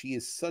feel like she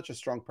is such a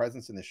strong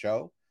presence in the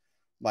show.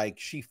 Like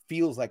she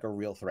feels like a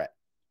real threat.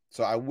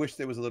 So I wish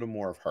there was a little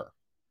more of her.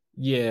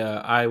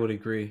 Yeah, I would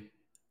agree.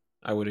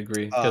 I would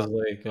agree because, Uh,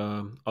 like,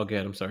 okay,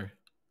 I'm sorry.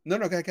 no,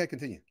 no, okay,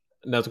 continue.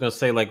 And I was gonna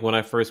say, like, when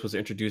I first was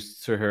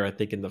introduced to her, I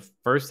think in the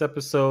first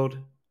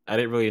episode, I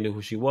didn't really know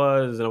who she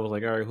was, and I was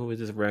like, all right, who is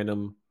this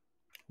random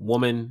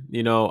woman?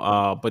 But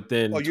Oh,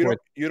 then you don't toward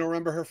you don't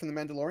remember her from The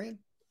Mandalorian?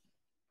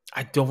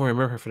 I don't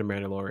remember her for the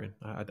Mandalorian.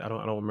 I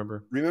don't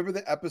remember. Remember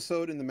the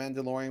episode in the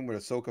Mandalorian where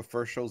Ahsoka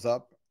first shows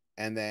up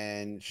and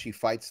then she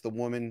fights the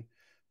woman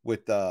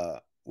with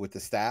the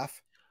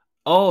staff?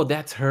 Oh,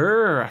 that's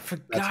her. I That's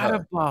forgot her.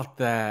 about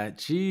that.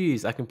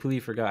 Jeez, I completely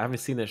forgot. I haven't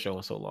seen that show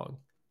in so long.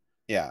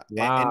 Yeah, and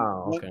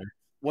Wow. Okay.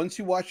 once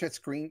you watch that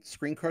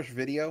Screen Crush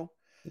video,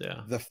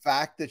 Yeah. the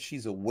fact that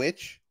she's a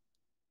witch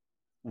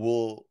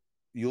will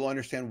you'll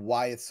understand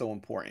why it's so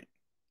important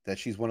that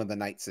she's one of the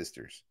Night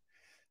Sisters.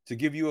 To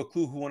give you a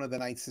clue who one of the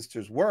Night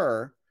Sisters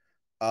were,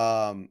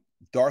 um,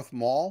 Darth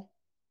Maul,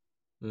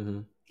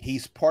 Hmm.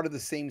 he's part of the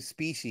same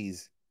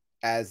species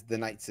as the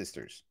Night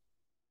Sisters.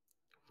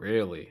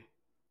 Really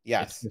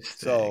Yes.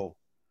 interesting. So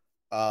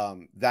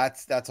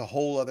that's a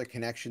whole other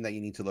connection that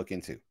you need to look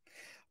into.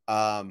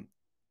 Um,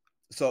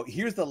 so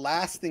here's the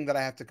last thing that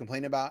I have to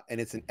complain about, and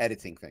it's an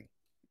editing thing.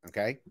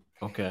 Okay.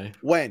 Okay.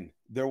 When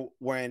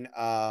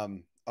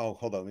oh,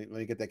 hold on, let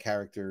me get that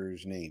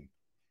character's name.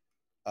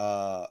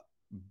 Uh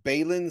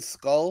Balin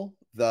Skull,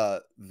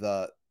 the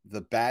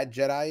bad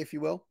Jedi, if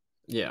you will,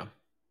 Yeah.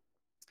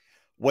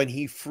 when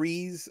he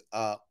frees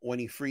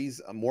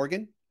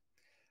Morgan,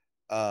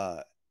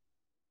 uh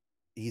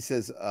he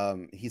says,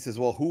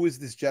 well, who is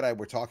this Jedi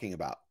we're talking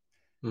about?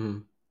 Hmm.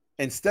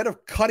 Instead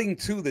of cutting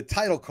to the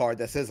title card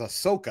that says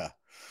Ahsoka,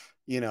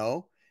 you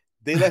know,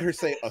 they let her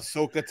say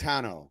Ahsoka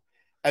Tano.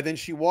 And then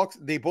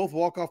they both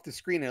walk off the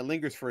screen and it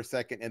lingers for a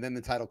second, and then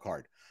the title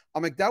card.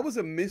 I'm like, that was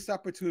a missed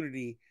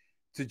opportunity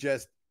to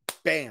just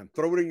bam,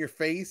 throw it in your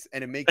face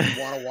and it make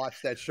you want to watch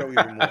that show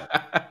even more.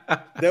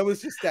 There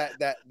was just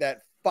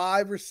that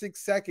 5 or 6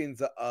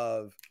 seconds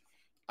of,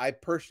 I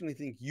personally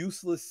think,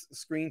 useless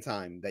screen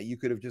time that you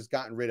could have just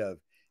gotten rid of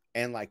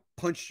and like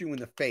punched you in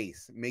the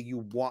face, make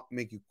you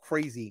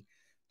crazy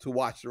to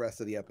watch the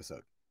rest of the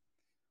episode.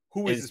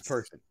 Who is this It's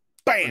person?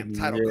 Bam,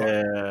 title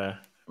card. yeah.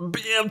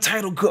 Bam,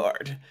 title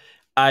card.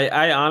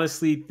 I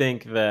honestly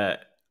think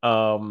that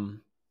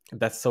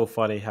that's so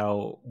funny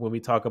how when we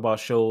talk about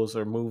shows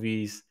or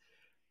movies,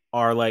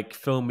 our like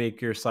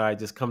filmmaker side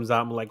just comes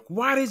out and like,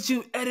 why did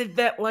you edit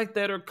that like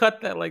that or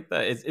cut that like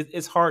that?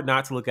 It's hard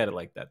not to look at it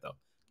like that though.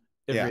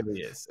 It Yeah. really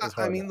is. It's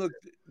I hard mean, not. look,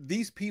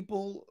 these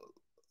people,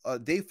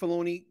 Dave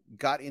Filoni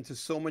got into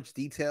so much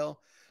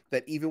detail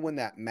that even when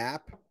that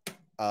map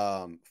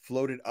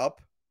floated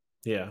up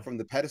Yeah. from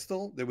the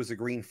pedestal, there was a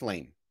green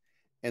flame.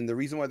 And the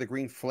reason why the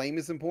green flame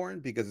is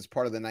important because it's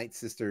part of the Night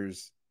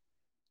Sisters.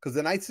 Because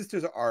the Night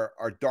Sisters are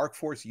Dark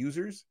Force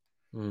users,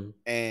 Mm.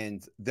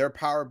 and their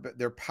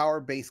power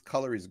based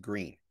color is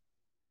green.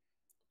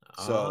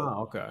 So Ah,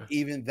 okay.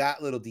 even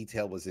that little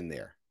detail was in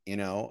there.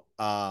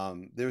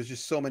 There was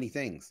just so many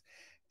things,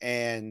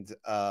 and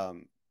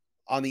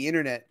on the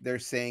internet they're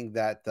saying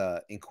that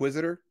the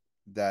Inquisitor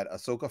that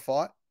Ahsoka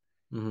fought,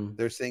 Hmm.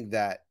 they're saying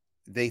that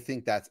they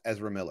think that's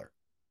Ezra Miller,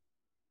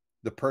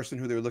 the person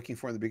who they're looking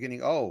for in the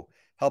beginning. Oh,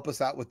 help us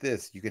out with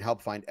this. You can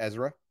help find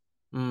Ezra.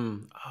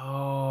 Mm.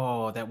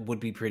 Oh, that would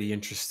be pretty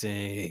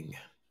interesting.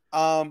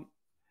 Um,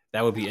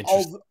 That would be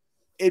interesting. Although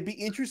it'd be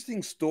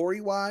interesting story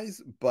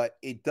wise, but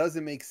it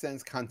doesn't make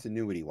sense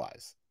continuity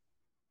wise.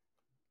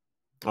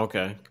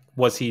 Okay.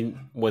 Was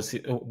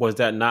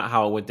that not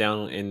how it went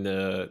down in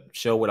the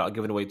show without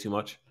giving away too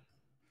much?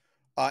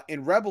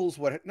 In Rebels,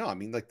 what? No, I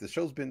mean, like the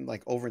show's been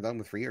like over and done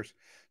with for years.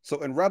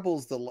 So in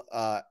Rebels,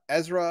 the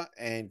Ezra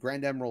and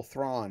Grand Admiral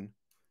Thrawn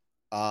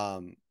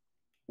um,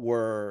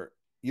 were,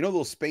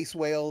 those space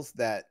whales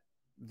that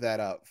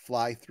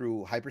fly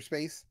through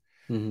hyperspace.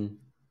 Hmm.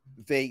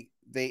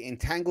 They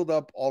entangled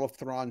up all of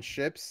Thrawn's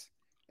ships,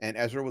 and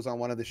Ezra was on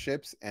one of the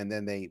ships, and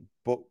then they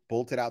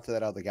bolted out to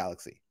that other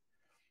galaxy.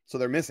 So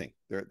they're missing.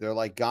 They're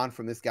like gone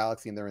from this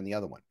galaxy, and they're in the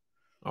other one.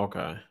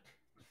 Okay.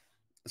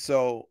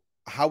 So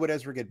how would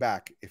Ezra get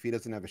back if he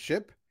doesn't have a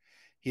ship?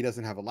 He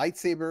doesn't have a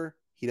lightsaber.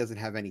 He doesn't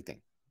have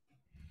anything.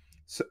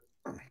 So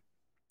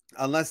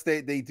unless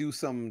they do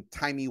some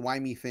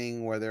timey-wimey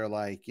thing where they're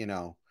like,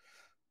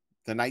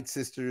 the Night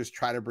Sisters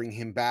try to bring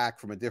him back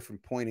from a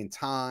different point in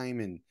time,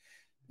 and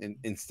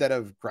instead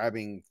of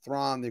grabbing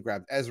Thrawn, they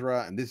grabbed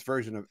Ezra, and this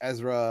version of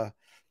Ezra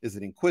is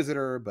an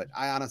Inquisitor, but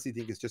I honestly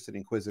think it's just an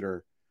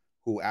Inquisitor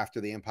who, after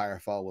the Empire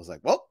fell, was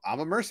like, well, I'm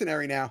a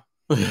mercenary now.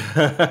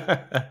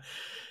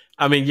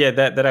 I mean, yeah,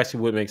 that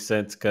actually would make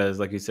sense because,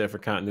 like you said, for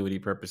continuity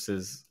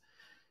purposes,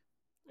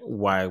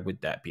 why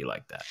would that be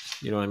like that?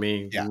 You know what I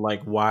mean? Yeah.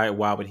 Like, why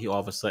would he all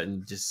of a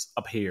sudden just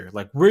appear?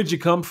 Like, where'd you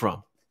come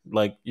from?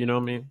 Like, you know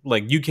what I mean?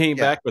 Like, you came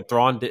Yeah. back, but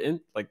Thrawn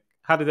didn't. Like,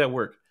 how did that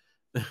work?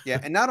 Yeah.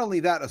 And not only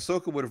that,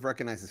 Ahsoka would have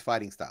recognized his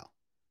fighting style.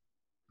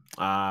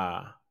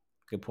 Ah,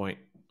 good point.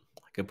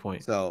 Good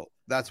point. So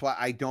that's why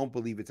I don't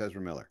believe it's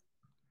Ezra Miller.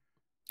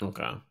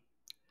 Okay.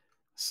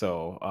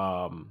 So,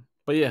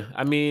 but yeah,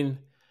 I mean,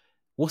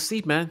 we'll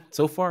see, man.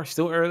 So far,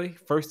 still early.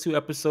 First two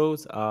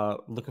episodes.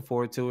 Looking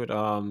forward to it.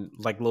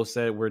 Like Lo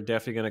said, we're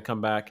definitely gonna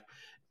come back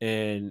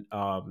and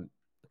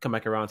come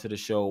back around to the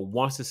show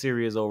once the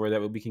series is over. That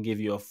way we can give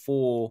you a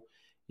full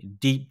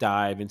deep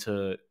dive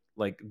into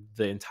like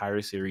the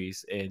entire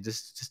series and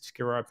just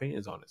give our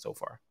opinions on it so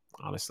far.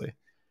 Honestly.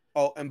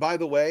 Oh, and by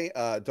the way,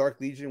 Dark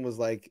Legion was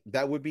like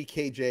that would be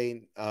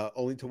KJ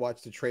only to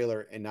watch the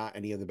trailer and not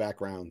any of the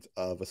background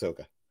of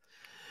Ahsoka.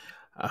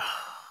 Uh,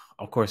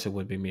 of course, it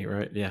would be me,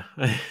 right? Yeah.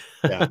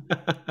 Yeah.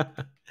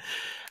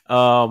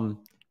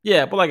 um.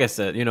 Yeah, but like I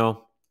said,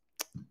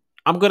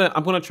 I'm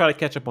gonna try to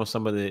catch up on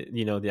some of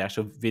the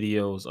actual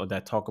videos or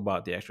that talk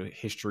about the actual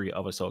history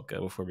of Ahsoka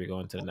before we go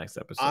into the next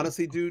episode.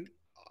 Honestly, dude,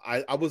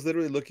 I was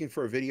literally looking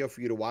for a video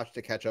for you to watch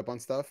to catch up on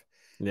stuff.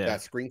 Yeah.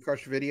 That Screen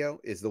Crush video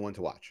is the one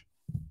to watch.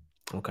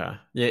 Okay.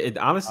 Yeah. It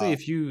honestly, Uh,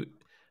 if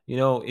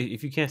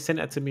if you can't send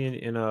that to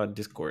me in a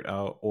Discord,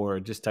 or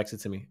just text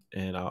it to me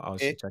and I'll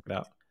it check it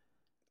out.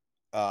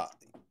 uh,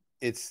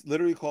 it's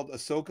literally called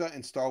Ahsoka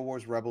and Star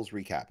Wars Rebels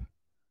recap.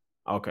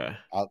 Okay.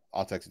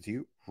 I'll text it to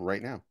you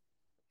right now.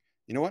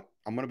 You know what?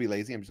 I'm gonna be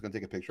lazy. I'm just gonna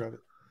take a picture of it.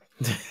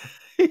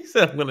 He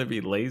said I'm gonna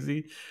be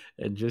lazy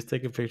and just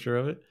take a picture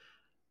of it.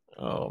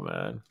 Oh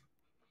man.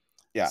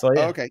 Yeah. So Oh,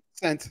 yeah. okay.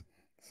 Sent.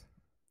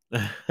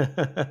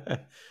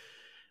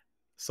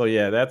 So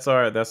yeah, that's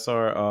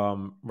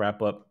our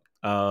wrap up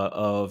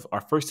of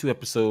our first two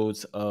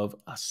episodes of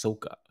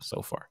Ahsoka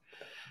so far.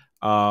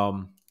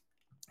 All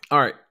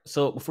right.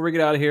 So before we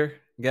get out of here,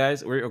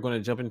 guys, we're going to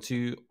jump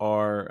into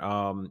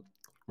our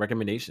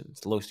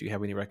recommendations. Los, do you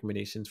have any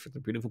recommendations for the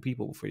beautiful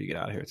people before you get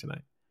out of here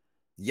tonight?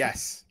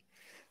 Yes.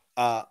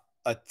 Uh,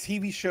 a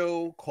TV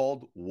show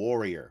called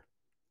Warrior.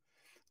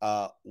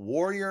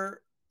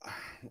 Warrior.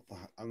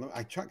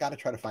 Got to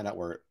try to find out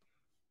where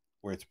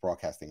it's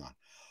broadcasting on.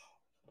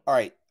 All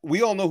right,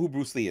 we all know who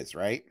Bruce Lee is,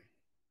 right?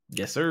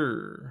 Yes,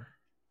 sir.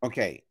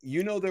 Okay,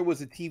 there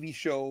was a TV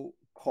show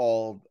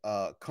called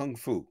Kung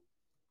Fu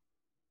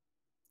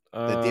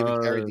that David Uh,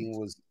 Carradine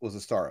was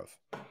a star of.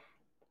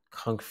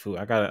 Kung Fu.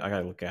 I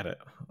gotta look at it.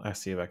 I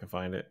see if I can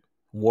find it.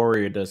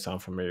 Warrior does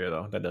sound familiar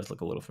though. That does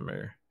look a little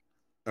familiar.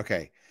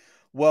 Okay,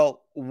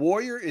 well,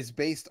 Warrior is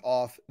based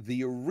off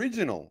the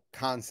original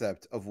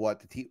concept of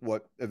what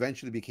what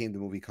eventually became the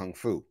movie Kung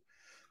Fu.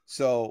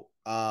 So,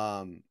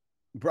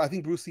 I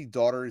think Bruce Lee's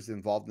daughter is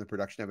involved in the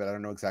production of it. I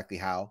don't know exactly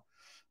how,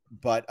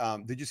 but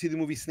did you see the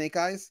movie Snake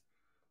Eyes?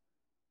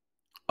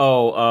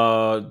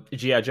 Oh,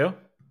 G.I. Joe?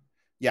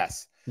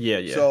 Yes. Yeah,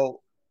 yeah.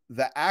 So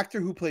the actor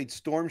who played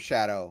Storm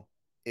Shadow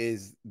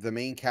is the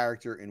main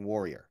character in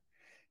Warrior,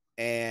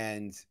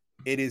 and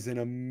it is an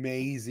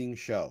amazing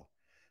show.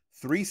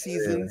 Three Really?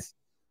 seasons,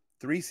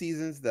 3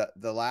 seasons.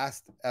 The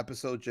last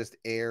episode just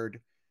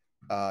aired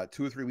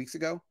 2 or 3 weeks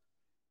ago,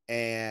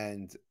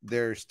 and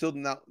there's still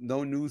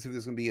no news if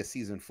there's going to be a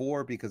season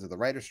 4 because of the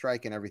writer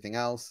strike and everything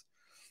else.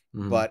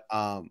 Mhm. But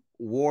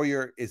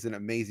Warrior is an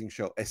amazing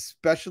show,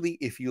 especially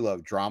if you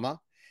love drama,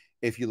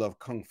 if you love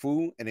kung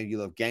fu, and if you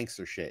love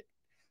gangster shit.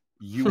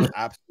 You will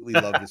absolutely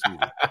love this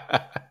movie.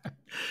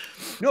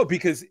 No,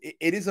 because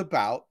it is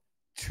about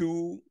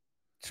two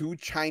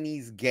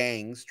Chinese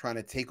gangs trying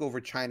to take over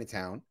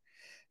Chinatown,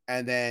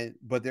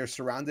 but they're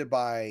surrounded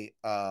by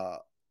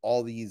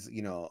all these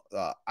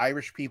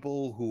Irish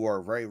people who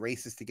are very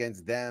racist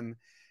against them,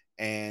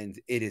 and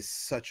it is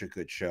such a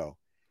good show.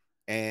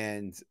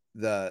 And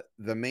the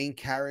main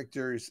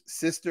character's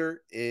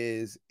sister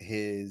is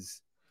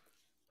his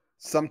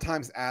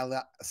sometimes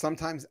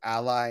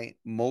ally,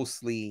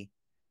 mostly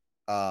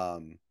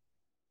um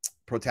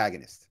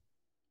protagonist.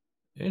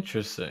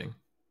 Interesting.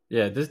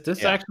 Yeah, this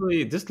Yeah.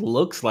 actually this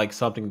looks like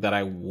something that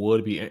I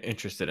would be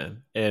interested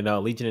in. And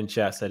Legion in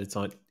chat said it's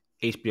on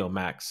HBO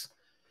Max.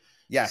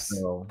 Yes.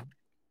 So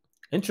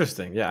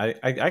interesting. Yeah,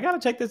 I gotta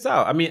check this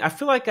out. I mean, I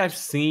feel like I've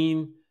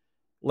seen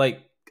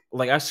like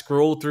I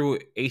scrolled through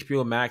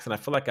HBO Max and I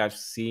feel like I've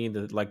seen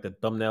the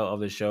thumbnail of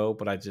the show,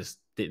 but I just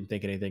didn't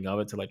think anything of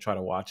it to try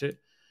to watch it.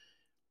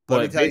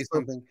 Let me But tell you based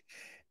on something.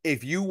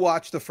 If you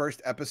watch the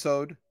first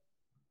episode,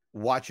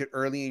 watch it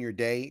early in your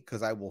day,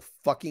 because I will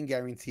fucking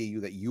guarantee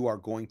you that you are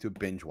going to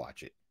binge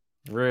watch it.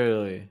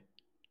 really,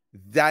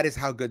 That is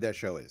how good that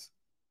show is.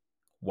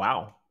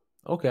 wow.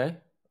 Okay.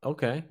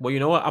 Okay. Well, you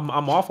know what? I'm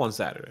off on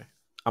Saturday.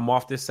 I'm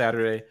off this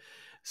Saturday.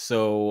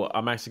 So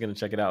I'm actually gonna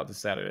check it out this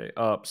Saturday.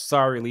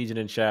 Sorry, Legion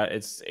in chat.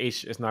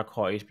 It's not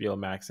called HBO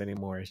Max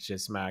anymore. It's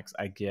just Max.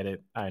 I get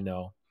it. I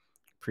know.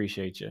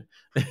 Appreciate you.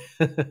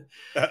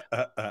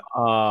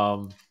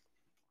 um,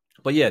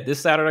 but yeah, this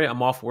Saturday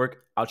I'm off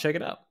work. I'll check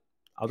it out.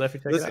 I'll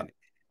definitely check it Listen,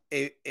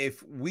 out.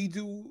 if we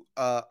do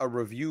a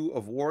review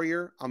of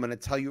Warrior, I'm going to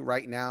tell you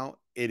right now,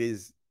 it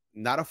is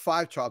not a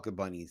 5 chocolate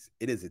bunnies.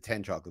 It is a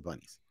 10 chocolate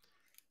bunnies.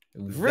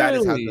 That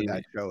is how good Really?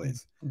 that show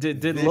is.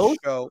 Did This Lowe's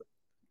show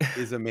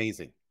is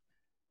amazing.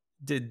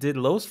 did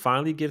Lowe's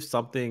finally give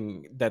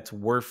something that's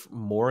worth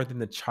more than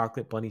the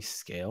chocolate bunny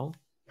scale?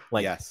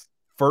 Like Yes.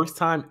 first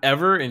time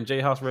ever in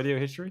JHouze radio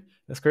history?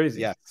 That's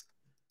crazy. Yes.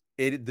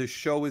 The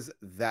show is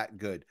that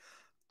good.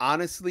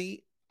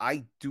 Honestly,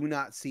 I do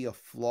not see a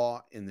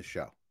flaw in the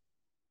show.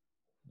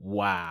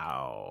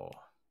 Wow.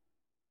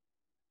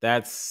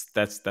 That's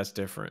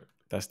different.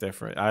 That's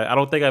different. I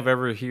don't think I've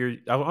ever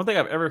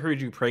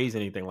heard you praise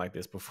anything like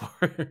this before,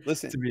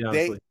 Listen, to be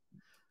honestly.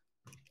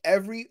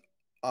 every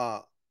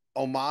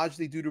homage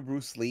they do to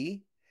Bruce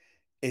Lee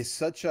is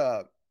such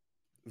a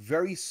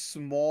very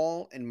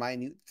small and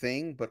minute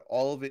thing, but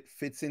all of it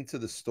fits into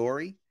the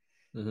story.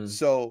 Mm-hmm.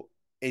 So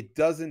it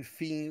doesn't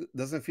feel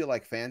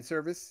like fan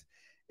service.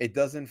 It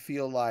doesn't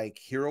feel like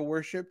hero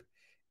worship.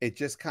 It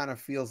just kind of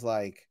feels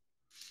like,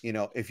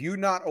 if you're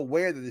not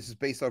aware that this is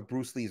based on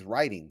Bruce Lee's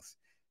writings,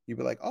 you'd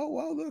be like, oh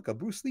well, look, a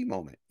Bruce Lee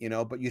moment,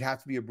 but you'd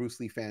have to be a Bruce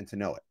Lee fan to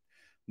know it.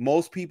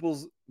 Most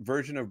people's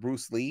version of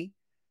Bruce Lee,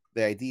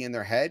 the idea in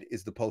their head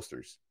is the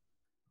posters.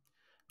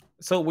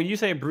 So when you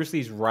say Bruce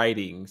Lee's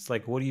writings,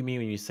 like, what do you mean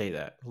when you say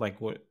that?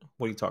 Like, what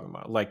are you talking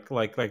about? Like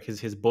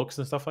his books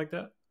and stuff like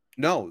that?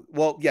 No,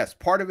 well, yes,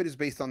 part of it is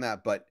based on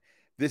that, but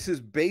this is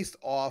based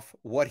off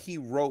what he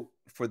wrote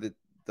for the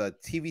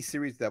TV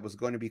series that was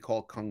going to be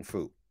called Kung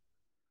Fu.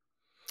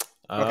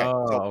 Okay, so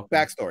Oh, okay,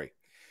 backstory.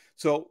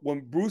 So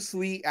when Bruce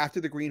Lee,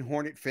 after the Green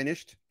Hornet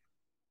finished,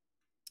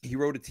 he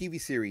wrote a TV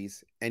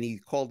series and he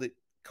called it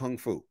Kung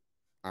Fu.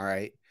 All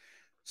right.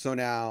 So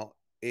now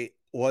it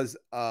was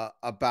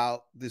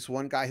about this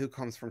one guy who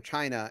comes from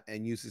China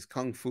and uses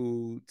Kung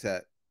Fu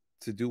to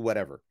do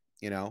whatever,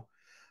 you know.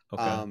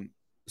 okay, Um,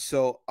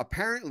 so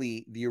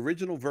apparently the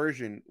original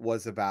version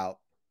was about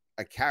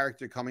a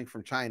character coming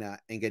from China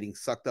and getting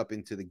sucked up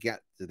into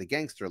the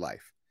gangster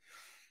life.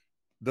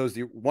 Those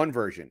the one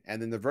version,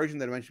 and then the version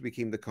that eventually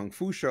became the Kung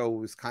Fu show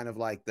was kind of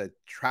like the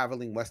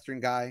traveling Western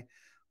guy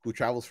who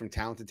travels from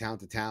town to town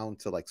to town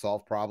to like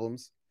solve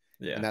problems,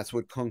 and yeah. that's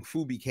what Kung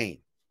Fu became.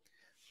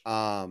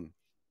 Um,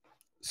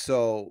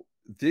 so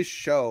this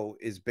show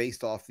is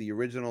based off the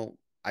original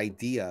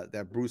idea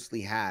that Bruce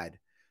Lee had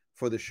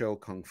for the show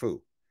Kung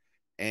Fu,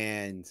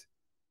 and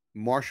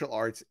martial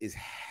arts is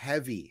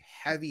heavy,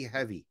 heavy,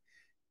 heavy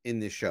in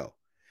this show.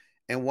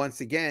 And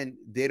once again,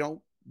 they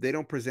don't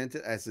present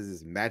it as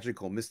this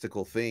magical,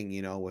 mystical thing,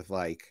 with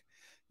like,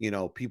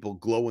 people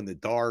glow in the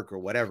dark or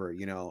whatever.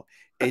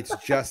 It's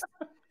just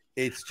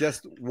it's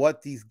just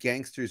what these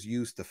gangsters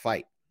use to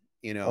fight.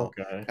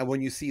 Okay. And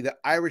when you see the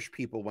Irish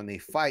people when they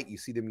fight, you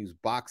see them use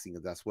boxing.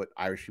 That's what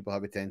Irish people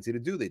have a tendency to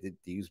do. They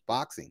use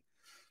boxing.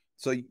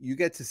 So you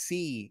get to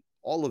see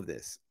all of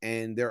this,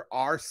 and there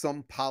are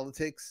some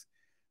politics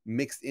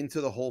mixed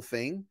into the whole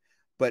thing,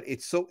 but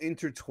it's so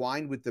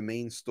intertwined with the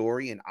main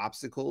story and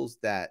obstacles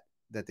that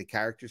the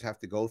characters have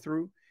to go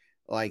through.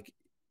 Like,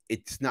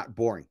 it's not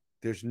boring.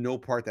 There's no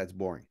part that's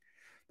boring.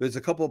 There's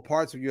a couple of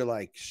parts where you're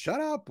like, shut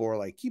up, or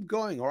like, keep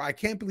going, or I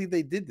can't believe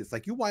they did this.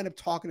 Like, you wind up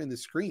talking in the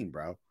screen,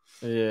 bro.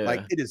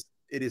 Like, Yeah.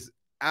 it is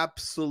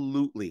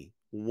absolutely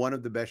one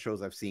of the best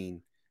shows I've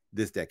seen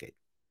this decade.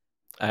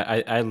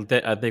 I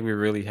think we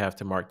really have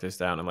to mark this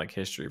down in like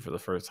history for the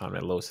first time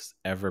that Los has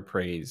ever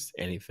praised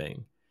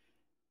anything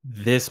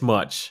this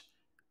much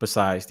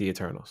besides the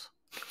Eternals.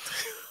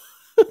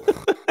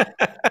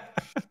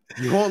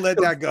 You won't let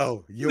that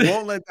go. You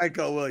won't let that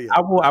go, will you?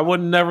 I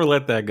would never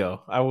let that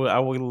go. I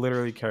would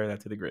literally carry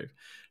that to the grave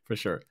for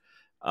sure.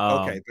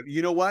 Okay, but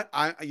you know what?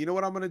 You know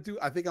what I'm gonna do?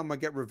 I think I'm gonna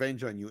get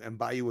revenge on you and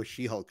buy you a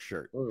She-Hulk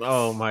shirt.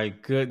 Oh my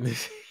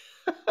goodness.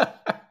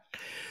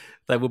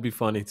 That would be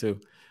funny too.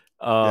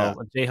 Yeah.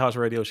 A JHouze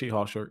Radio Sheet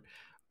Hall shirt.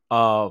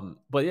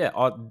 But yeah,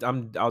 I'll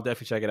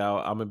definitely check it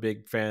out. I'm a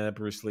big fan of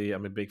Bruce Lee.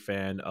 I'm a big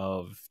fan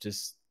of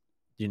just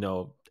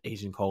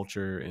Asian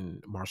culture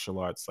and martial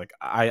arts. Like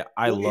I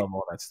Well, love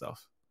all that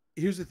stuff.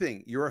 here's the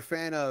thing: you're a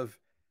fan of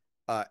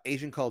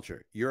Asian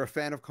culture. You're a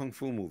fan of kung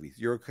fu movies.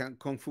 You're a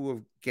kung fu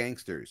of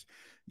gangsters.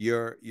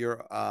 You're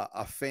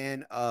a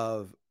fan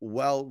of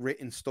well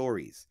written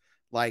stories.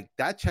 Like,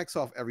 that checks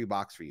off every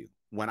box for you.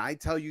 When I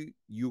tell you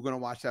you're gonna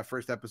watch that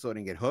first episode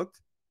and get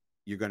hooked,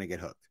 you're gonna get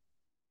hooked.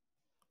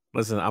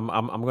 Listen, I'm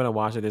gonna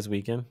watch it this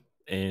weekend,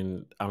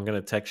 and I'm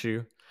gonna text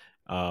you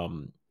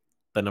um,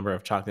 the number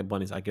of chocolate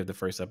bunnies I give the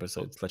first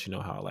episode to let you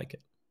know how I like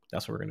it.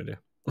 That's what we're gonna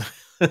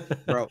do.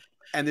 Bro.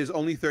 And there's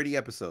only 30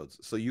 episodes,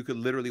 so you could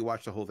literally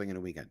watch the whole thing in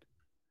a weekend.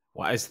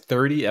 Why is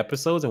 30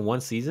 episodes in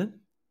one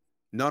season?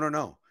 No, no,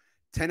 no.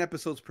 10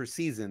 episodes per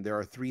season. There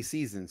are 3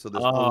 seasons, so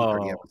there's only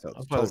 30 Oh, I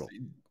was episodes total.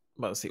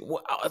 about to say,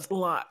 wow, that's a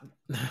lot.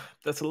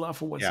 That's a lot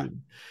for one Yeah.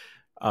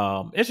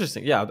 season.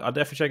 Interesting. Yeah, I'll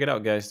definitely check it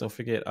out, guys. Don't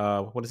forget,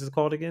 what is this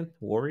called again?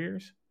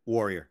 Warriors?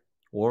 Warrior.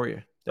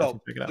 Warrior. So, Definitely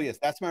check it so out. yes,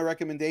 that's my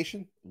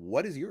recommendation.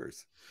 What is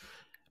yours?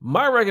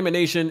 My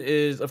recommendation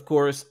is, of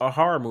course, a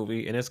horror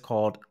movie, and it's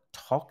called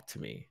Talk to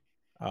Me.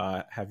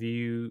 Have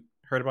you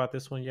heard about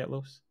this one yet,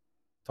 Los?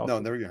 Talk No, to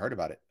Me. never even heard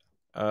about it.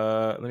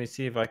 Let me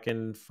see if I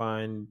can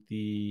find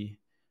the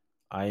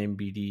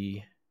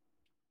IMDb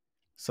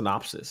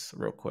synopsis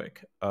real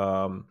quick.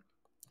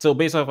 So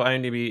based off of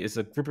IMDb, it's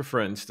a group of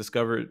friends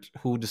discover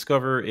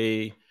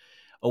a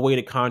way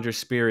to conjure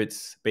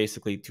spirits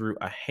basically through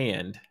a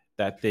hand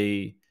that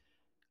they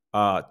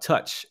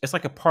touch. It's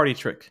like a party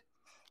trick.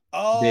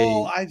 Oh,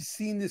 They I've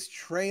seen this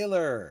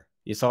trailer.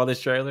 You saw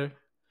this trailer?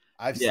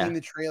 I've Yeah. seen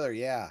the trailer.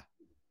 Yeah.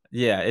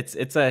 Yeah,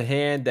 it's a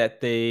hand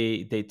that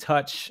they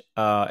touch.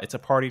 It's a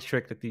party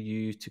trick that they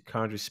use to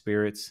conjure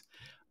spirits.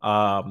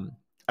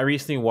 I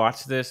recently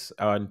watched this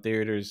in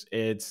theaters.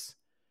 It's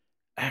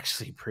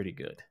actually pretty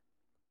good.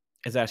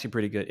 It's actually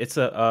pretty good. It's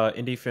a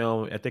indie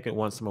film. I think it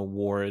won some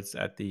awards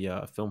at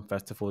the film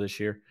festival this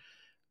year.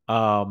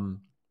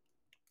 Um,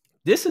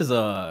 This is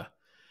a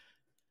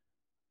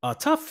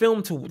tough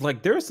film to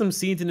like. There are some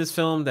scenes in this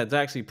film that's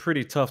actually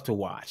pretty tough to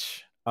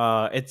watch.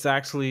 It's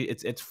actually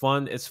it's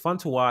fun. It's fun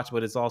to watch,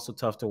 but it's also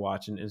tough to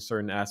watch in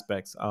certain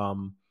aspects.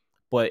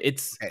 But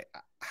Okay,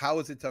 how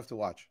is it tough to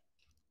watch?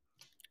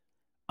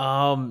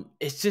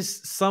 it's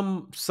just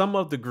some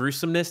of the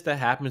gruesomeness that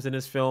happens in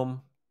this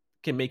film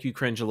can make you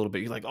cringe a little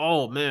bit. You're like,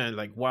 oh man,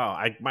 like wow,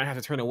 I might have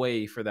to turn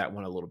away for that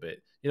one a little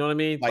bit. You know what I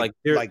mean? Like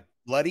there, Like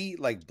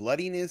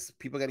bloodiness,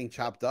 people getting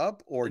chopped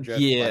up, or just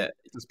yeah, like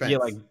yeah,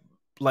 suspense?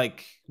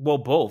 well,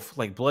 both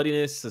like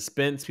bloodiness,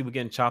 suspense, people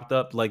getting chopped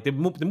up. Like the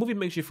movie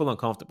makes you feel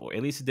uncomfortable.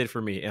 At least it did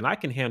for me, and I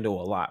can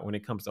handle a lot when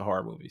it comes to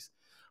horror movies.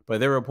 But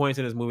there were points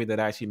in this movie that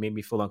actually made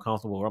me feel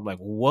uncomfortable. Where I'm like,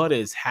 what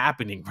is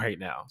happening right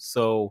now?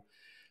 So,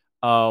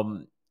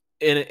 um,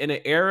 in an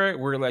era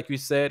where, like you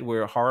said,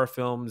 where horror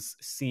films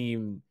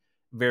seem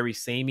very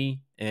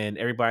samey and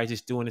everybody's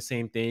just doing the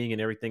same thing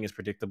and everything is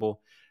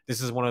predictable,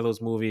 this is one of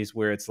those movies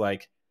where it's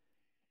like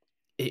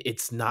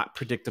it's not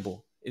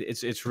predictable.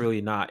 It's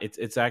really not.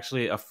 It's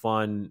actually a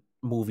fun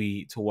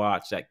movie to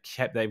watch that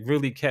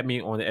really kept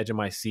me on the edge of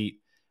my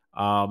seat.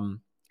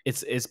 Um,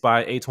 it's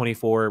by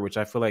A24, which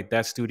I feel like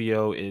that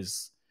studio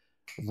is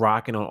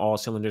rocking on all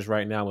cylinders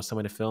right now with some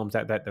of the films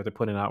that they're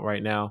putting out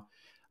right now.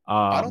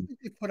 I don't Um, think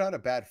they put out a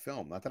bad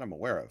film, not that I'm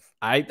aware of.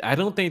 I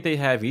don't think they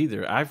have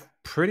either. I've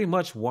pretty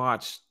much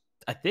watched.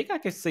 I think I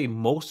could say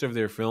most of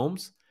their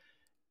films,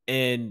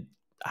 and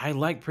I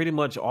like pretty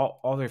much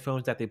all their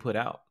films that they put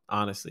out,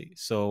 honestly.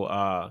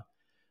 So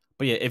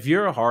but yeah, if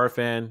you're a horror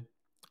fan,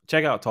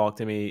 check out Talk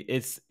to Me.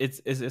 It's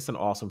an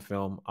awesome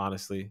film,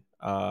 honestly.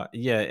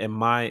 Yeah, and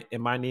my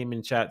name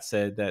in chat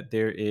said that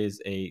there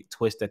is a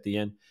twist at the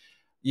end.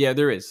 Yeah,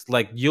 there is.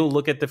 Like you'll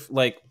look at the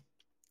like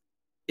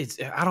it's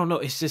I don't know,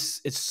 it's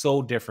just it's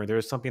so different.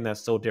 There's something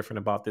that's so different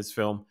about this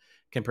film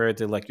compared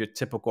to like your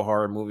typical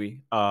horror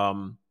movie.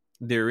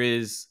 There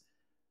is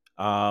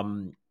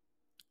um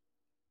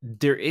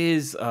there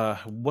is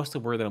what's the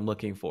word that I'm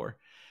looking for?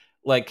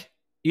 Like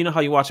you know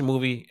how you watch a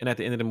movie and at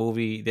the end of the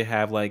movie they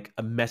have like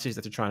a message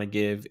that they're trying to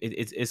give.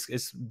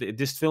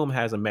 This film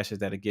has a message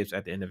that it gives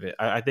at the end of it.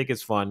 I think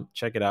it's fun.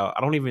 Check it out.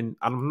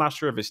 I'm not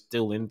sure if it's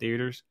still in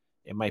theaters.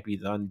 It might be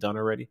done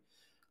already.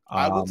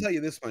 I will Um, tell you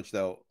this much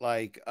though,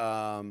 like,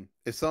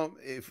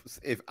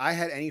 if I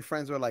had any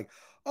friends who are like,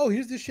 "Oh,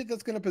 here's this shit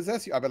that's gonna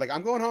possess you," I'd be like,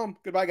 "I'm going home.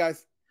 Goodbye,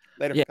 guys.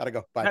 Later. yeah, Gotta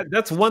go. Bye."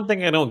 that's one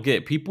thing I don't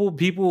get. People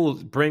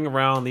bring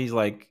around these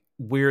like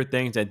weird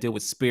things that deal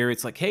with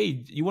spirits. Like,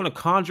 hey, you want to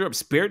conjure up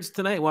spirits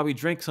tonight while we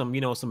drink some,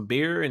 some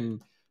beer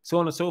and so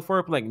on and so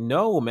forth? Like,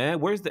 no, man.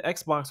 Where's the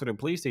Xbox or the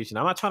PlayStation?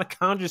 I'm not trying to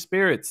conjure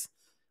spirits.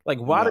 Like,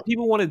 why do No.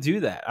 people want to do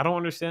that? I don't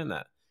understand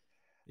that.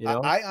 You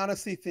know? I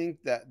honestly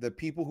think that the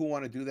people who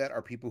want to do that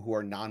are people who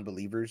are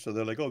non-believers. So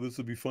they're like, "Oh, this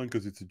will be fun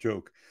because it's a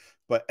joke."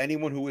 But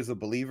anyone who is a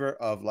believer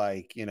of,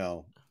 like,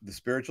 the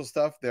spiritual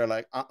stuff, they're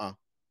like, "Uh-uh."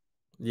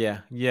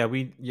 Yeah,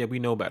 we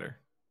know better.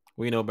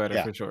 We know better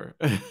Yeah. for sure.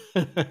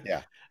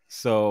 Yeah.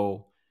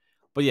 So,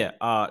 but yeah,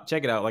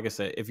 check it out. Like I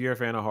said, if you're a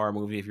fan of horror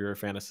movie, if you're a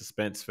fan of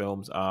suspense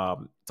films,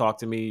 Talk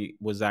to Me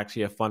was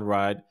actually a fun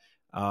ride.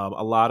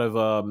 A lot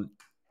of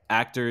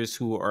actors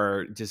who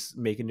are just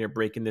making their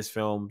break in this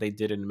film, they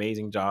did an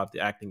amazing job. The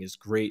acting is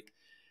great,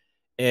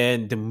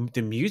 and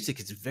the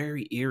music is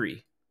very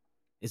eerie.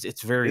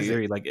 It's very Is it?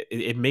 eerie. Like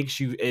it makes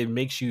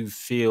you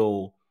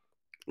feel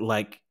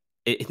like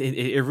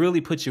it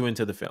really puts you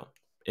into the film.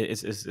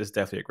 It's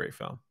definitely a great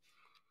film.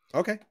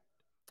 Okay.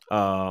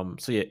 So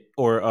yeah,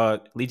 or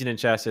Legion in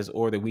chat says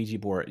or the Ouija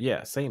board.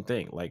 Yeah, same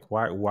thing. Like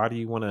why do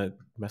you want to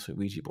mess with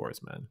Ouija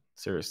boards, man?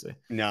 Seriously.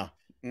 No.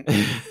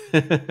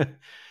 Mm-mm.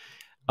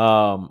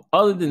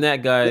 Other than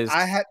that, guys,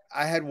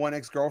 I had one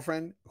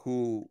ex-girlfriend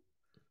who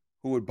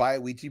would buy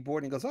a Ouija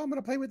board and goes, "Oh, I'm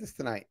gonna play with this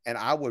tonight," and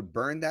I would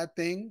burn that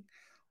thing,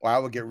 or I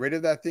would get rid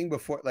of that thing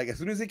before, like, as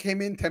soon as it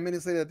came in. 10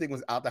 minutes later, that thing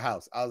was out the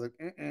house. I was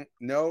like,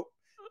 "No,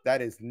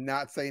 that is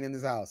not staying in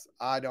this house.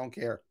 I don't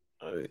care."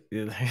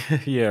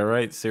 yeah,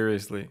 right.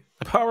 Seriously,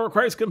 the power of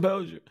Christ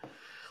compels you.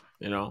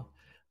 You know,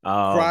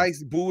 um,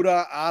 Christ,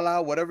 Buddha,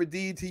 Allah, whatever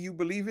deity you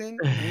believe in.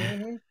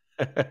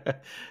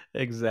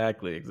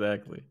 exactly.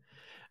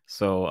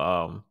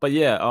 So, but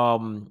yeah,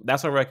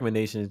 that's our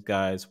recommendations,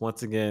 guys.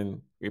 Once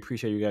again, we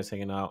appreciate you guys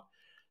hanging out,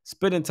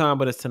 spending time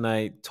with us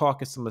tonight,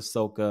 talking some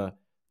Ahsoka,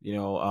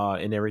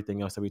 and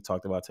everything else that we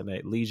talked about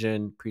tonight.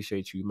 Legion,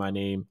 appreciate you. My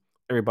name,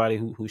 everybody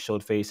who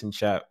showed face in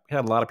chat. We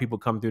had a lot of people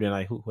come through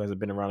tonight who hasn't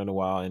been around in a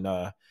while,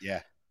 and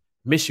Yeah.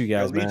 miss you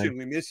Yo, guys, man, Legion,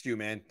 we missed you,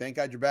 man. Thank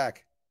God you're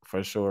back.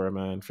 for sure,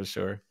 man, for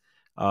sure.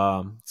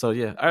 So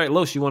yeah, all right,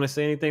 Los, you want to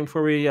say anything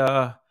before we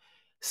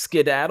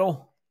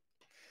skedaddle?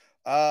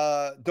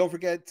 Don't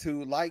forget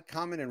to like,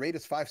 comment, and rate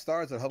us 5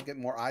 stars. It'll help get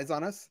more eyes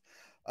on us.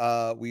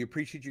 We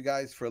appreciate you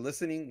guys for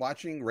listening,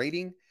 watching,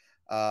 rating,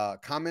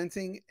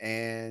 commenting,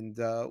 and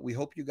we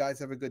hope you guys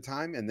have a good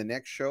time. And the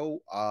next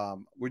show,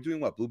 we're doing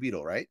what? Blue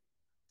Beetle, right?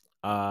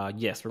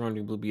 Yes, we're gonna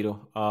do Blue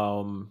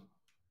Beetle.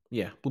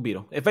 Yeah, Blue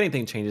Beetle. If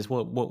anything changes,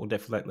 we'll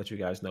definitely let you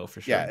guys know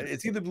for sure. Yeah,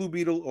 it's either Blue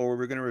Beetle or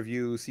we're going to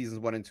review seasons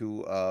 1 and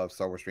 2 of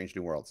Star Wars Strange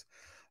New Worlds.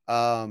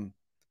 Um,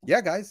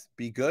 yeah, guys,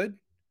 be good.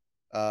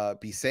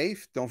 Be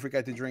safe. Don't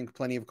forget to drink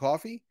plenty of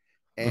coffee,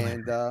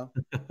 and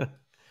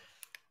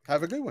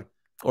have a good one.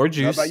 Or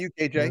How about juice. you,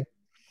 Yeah.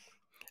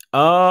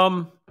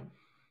 KJ?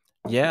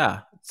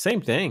 Yeah,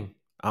 same thing.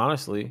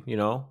 Honestly,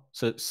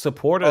 so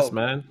support us, Oh,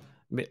 man.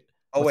 oh, What's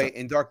up? wait,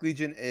 and Dark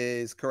Legion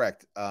is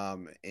correct.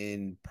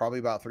 In probably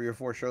about 3 or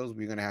 4 shows,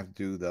 we're gonna have to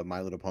do the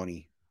My Little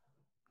Pony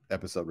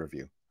episode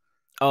review.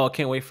 Oh, I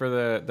can't wait for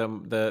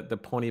the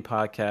pony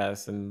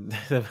podcast and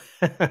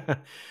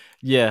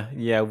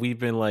yeah, we've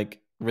been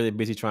like really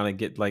busy trying to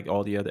get like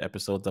all the other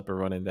episodes up and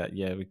running. That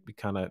we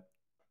kind of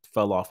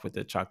fell off with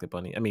the chocolate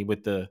bunny. I mean,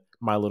 with the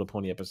My Little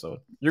Pony episode.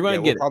 You're Yeah,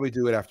 gonna we'll get it. probably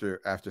do it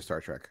after Star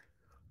Trek.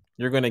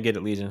 You're gonna get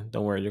it, Legion.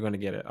 Don't worry, you're gonna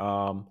get it.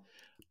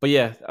 But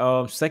yeah,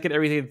 second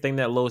everything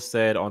that Lo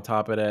said. On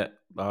top of that,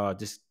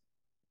 just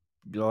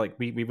like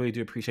we really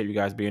do appreciate you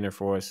guys being there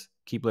for us.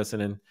 Keep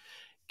listening.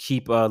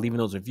 Keep leaving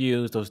those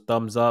reviews, those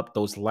thumbs up,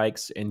 those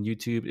likes in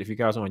YouTube. If you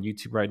guys are on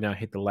YouTube right now,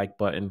 hit the like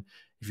button.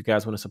 If you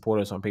guys want to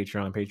support us on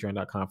Patreon,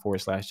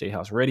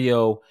 patreon.com/JHouze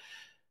Radio.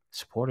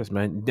 Support us,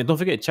 man. Then don't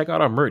forget, check out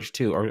our merch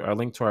too. Our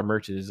link to our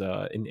merch is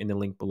in the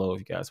link below if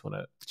you guys want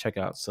to check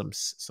out some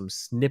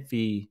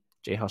sniffy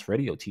JHouze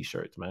Radio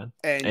t-shirts, man.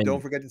 And don't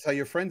And forget to tell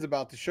your friends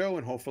about the show,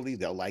 and hopefully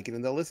they'll like it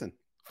and they'll listen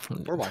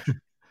or watch.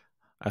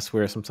 I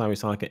swear, sometimes we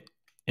sound like an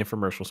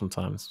infomercial.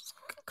 Sometimes it's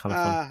kind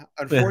of funny.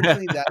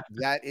 Unfortunately,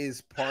 that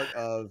is part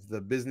of the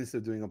business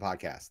of doing a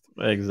podcast.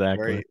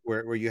 Exactly.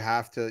 Where you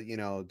have to,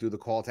 do the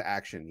call to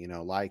action,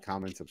 like,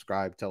 comment,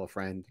 subscribe, tell a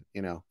friend,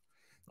 tell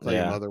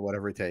your mother,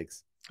 whatever it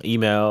takes.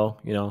 Email,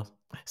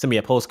 send me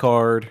a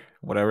postcard,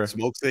 whatever.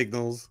 Smoke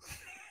signals.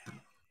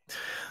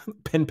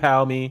 Pen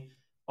pal me,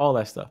 all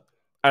that stuff.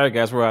 All right,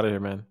 guys, we're out of here,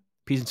 man.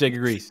 Peace and take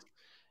your grease.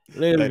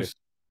 Later.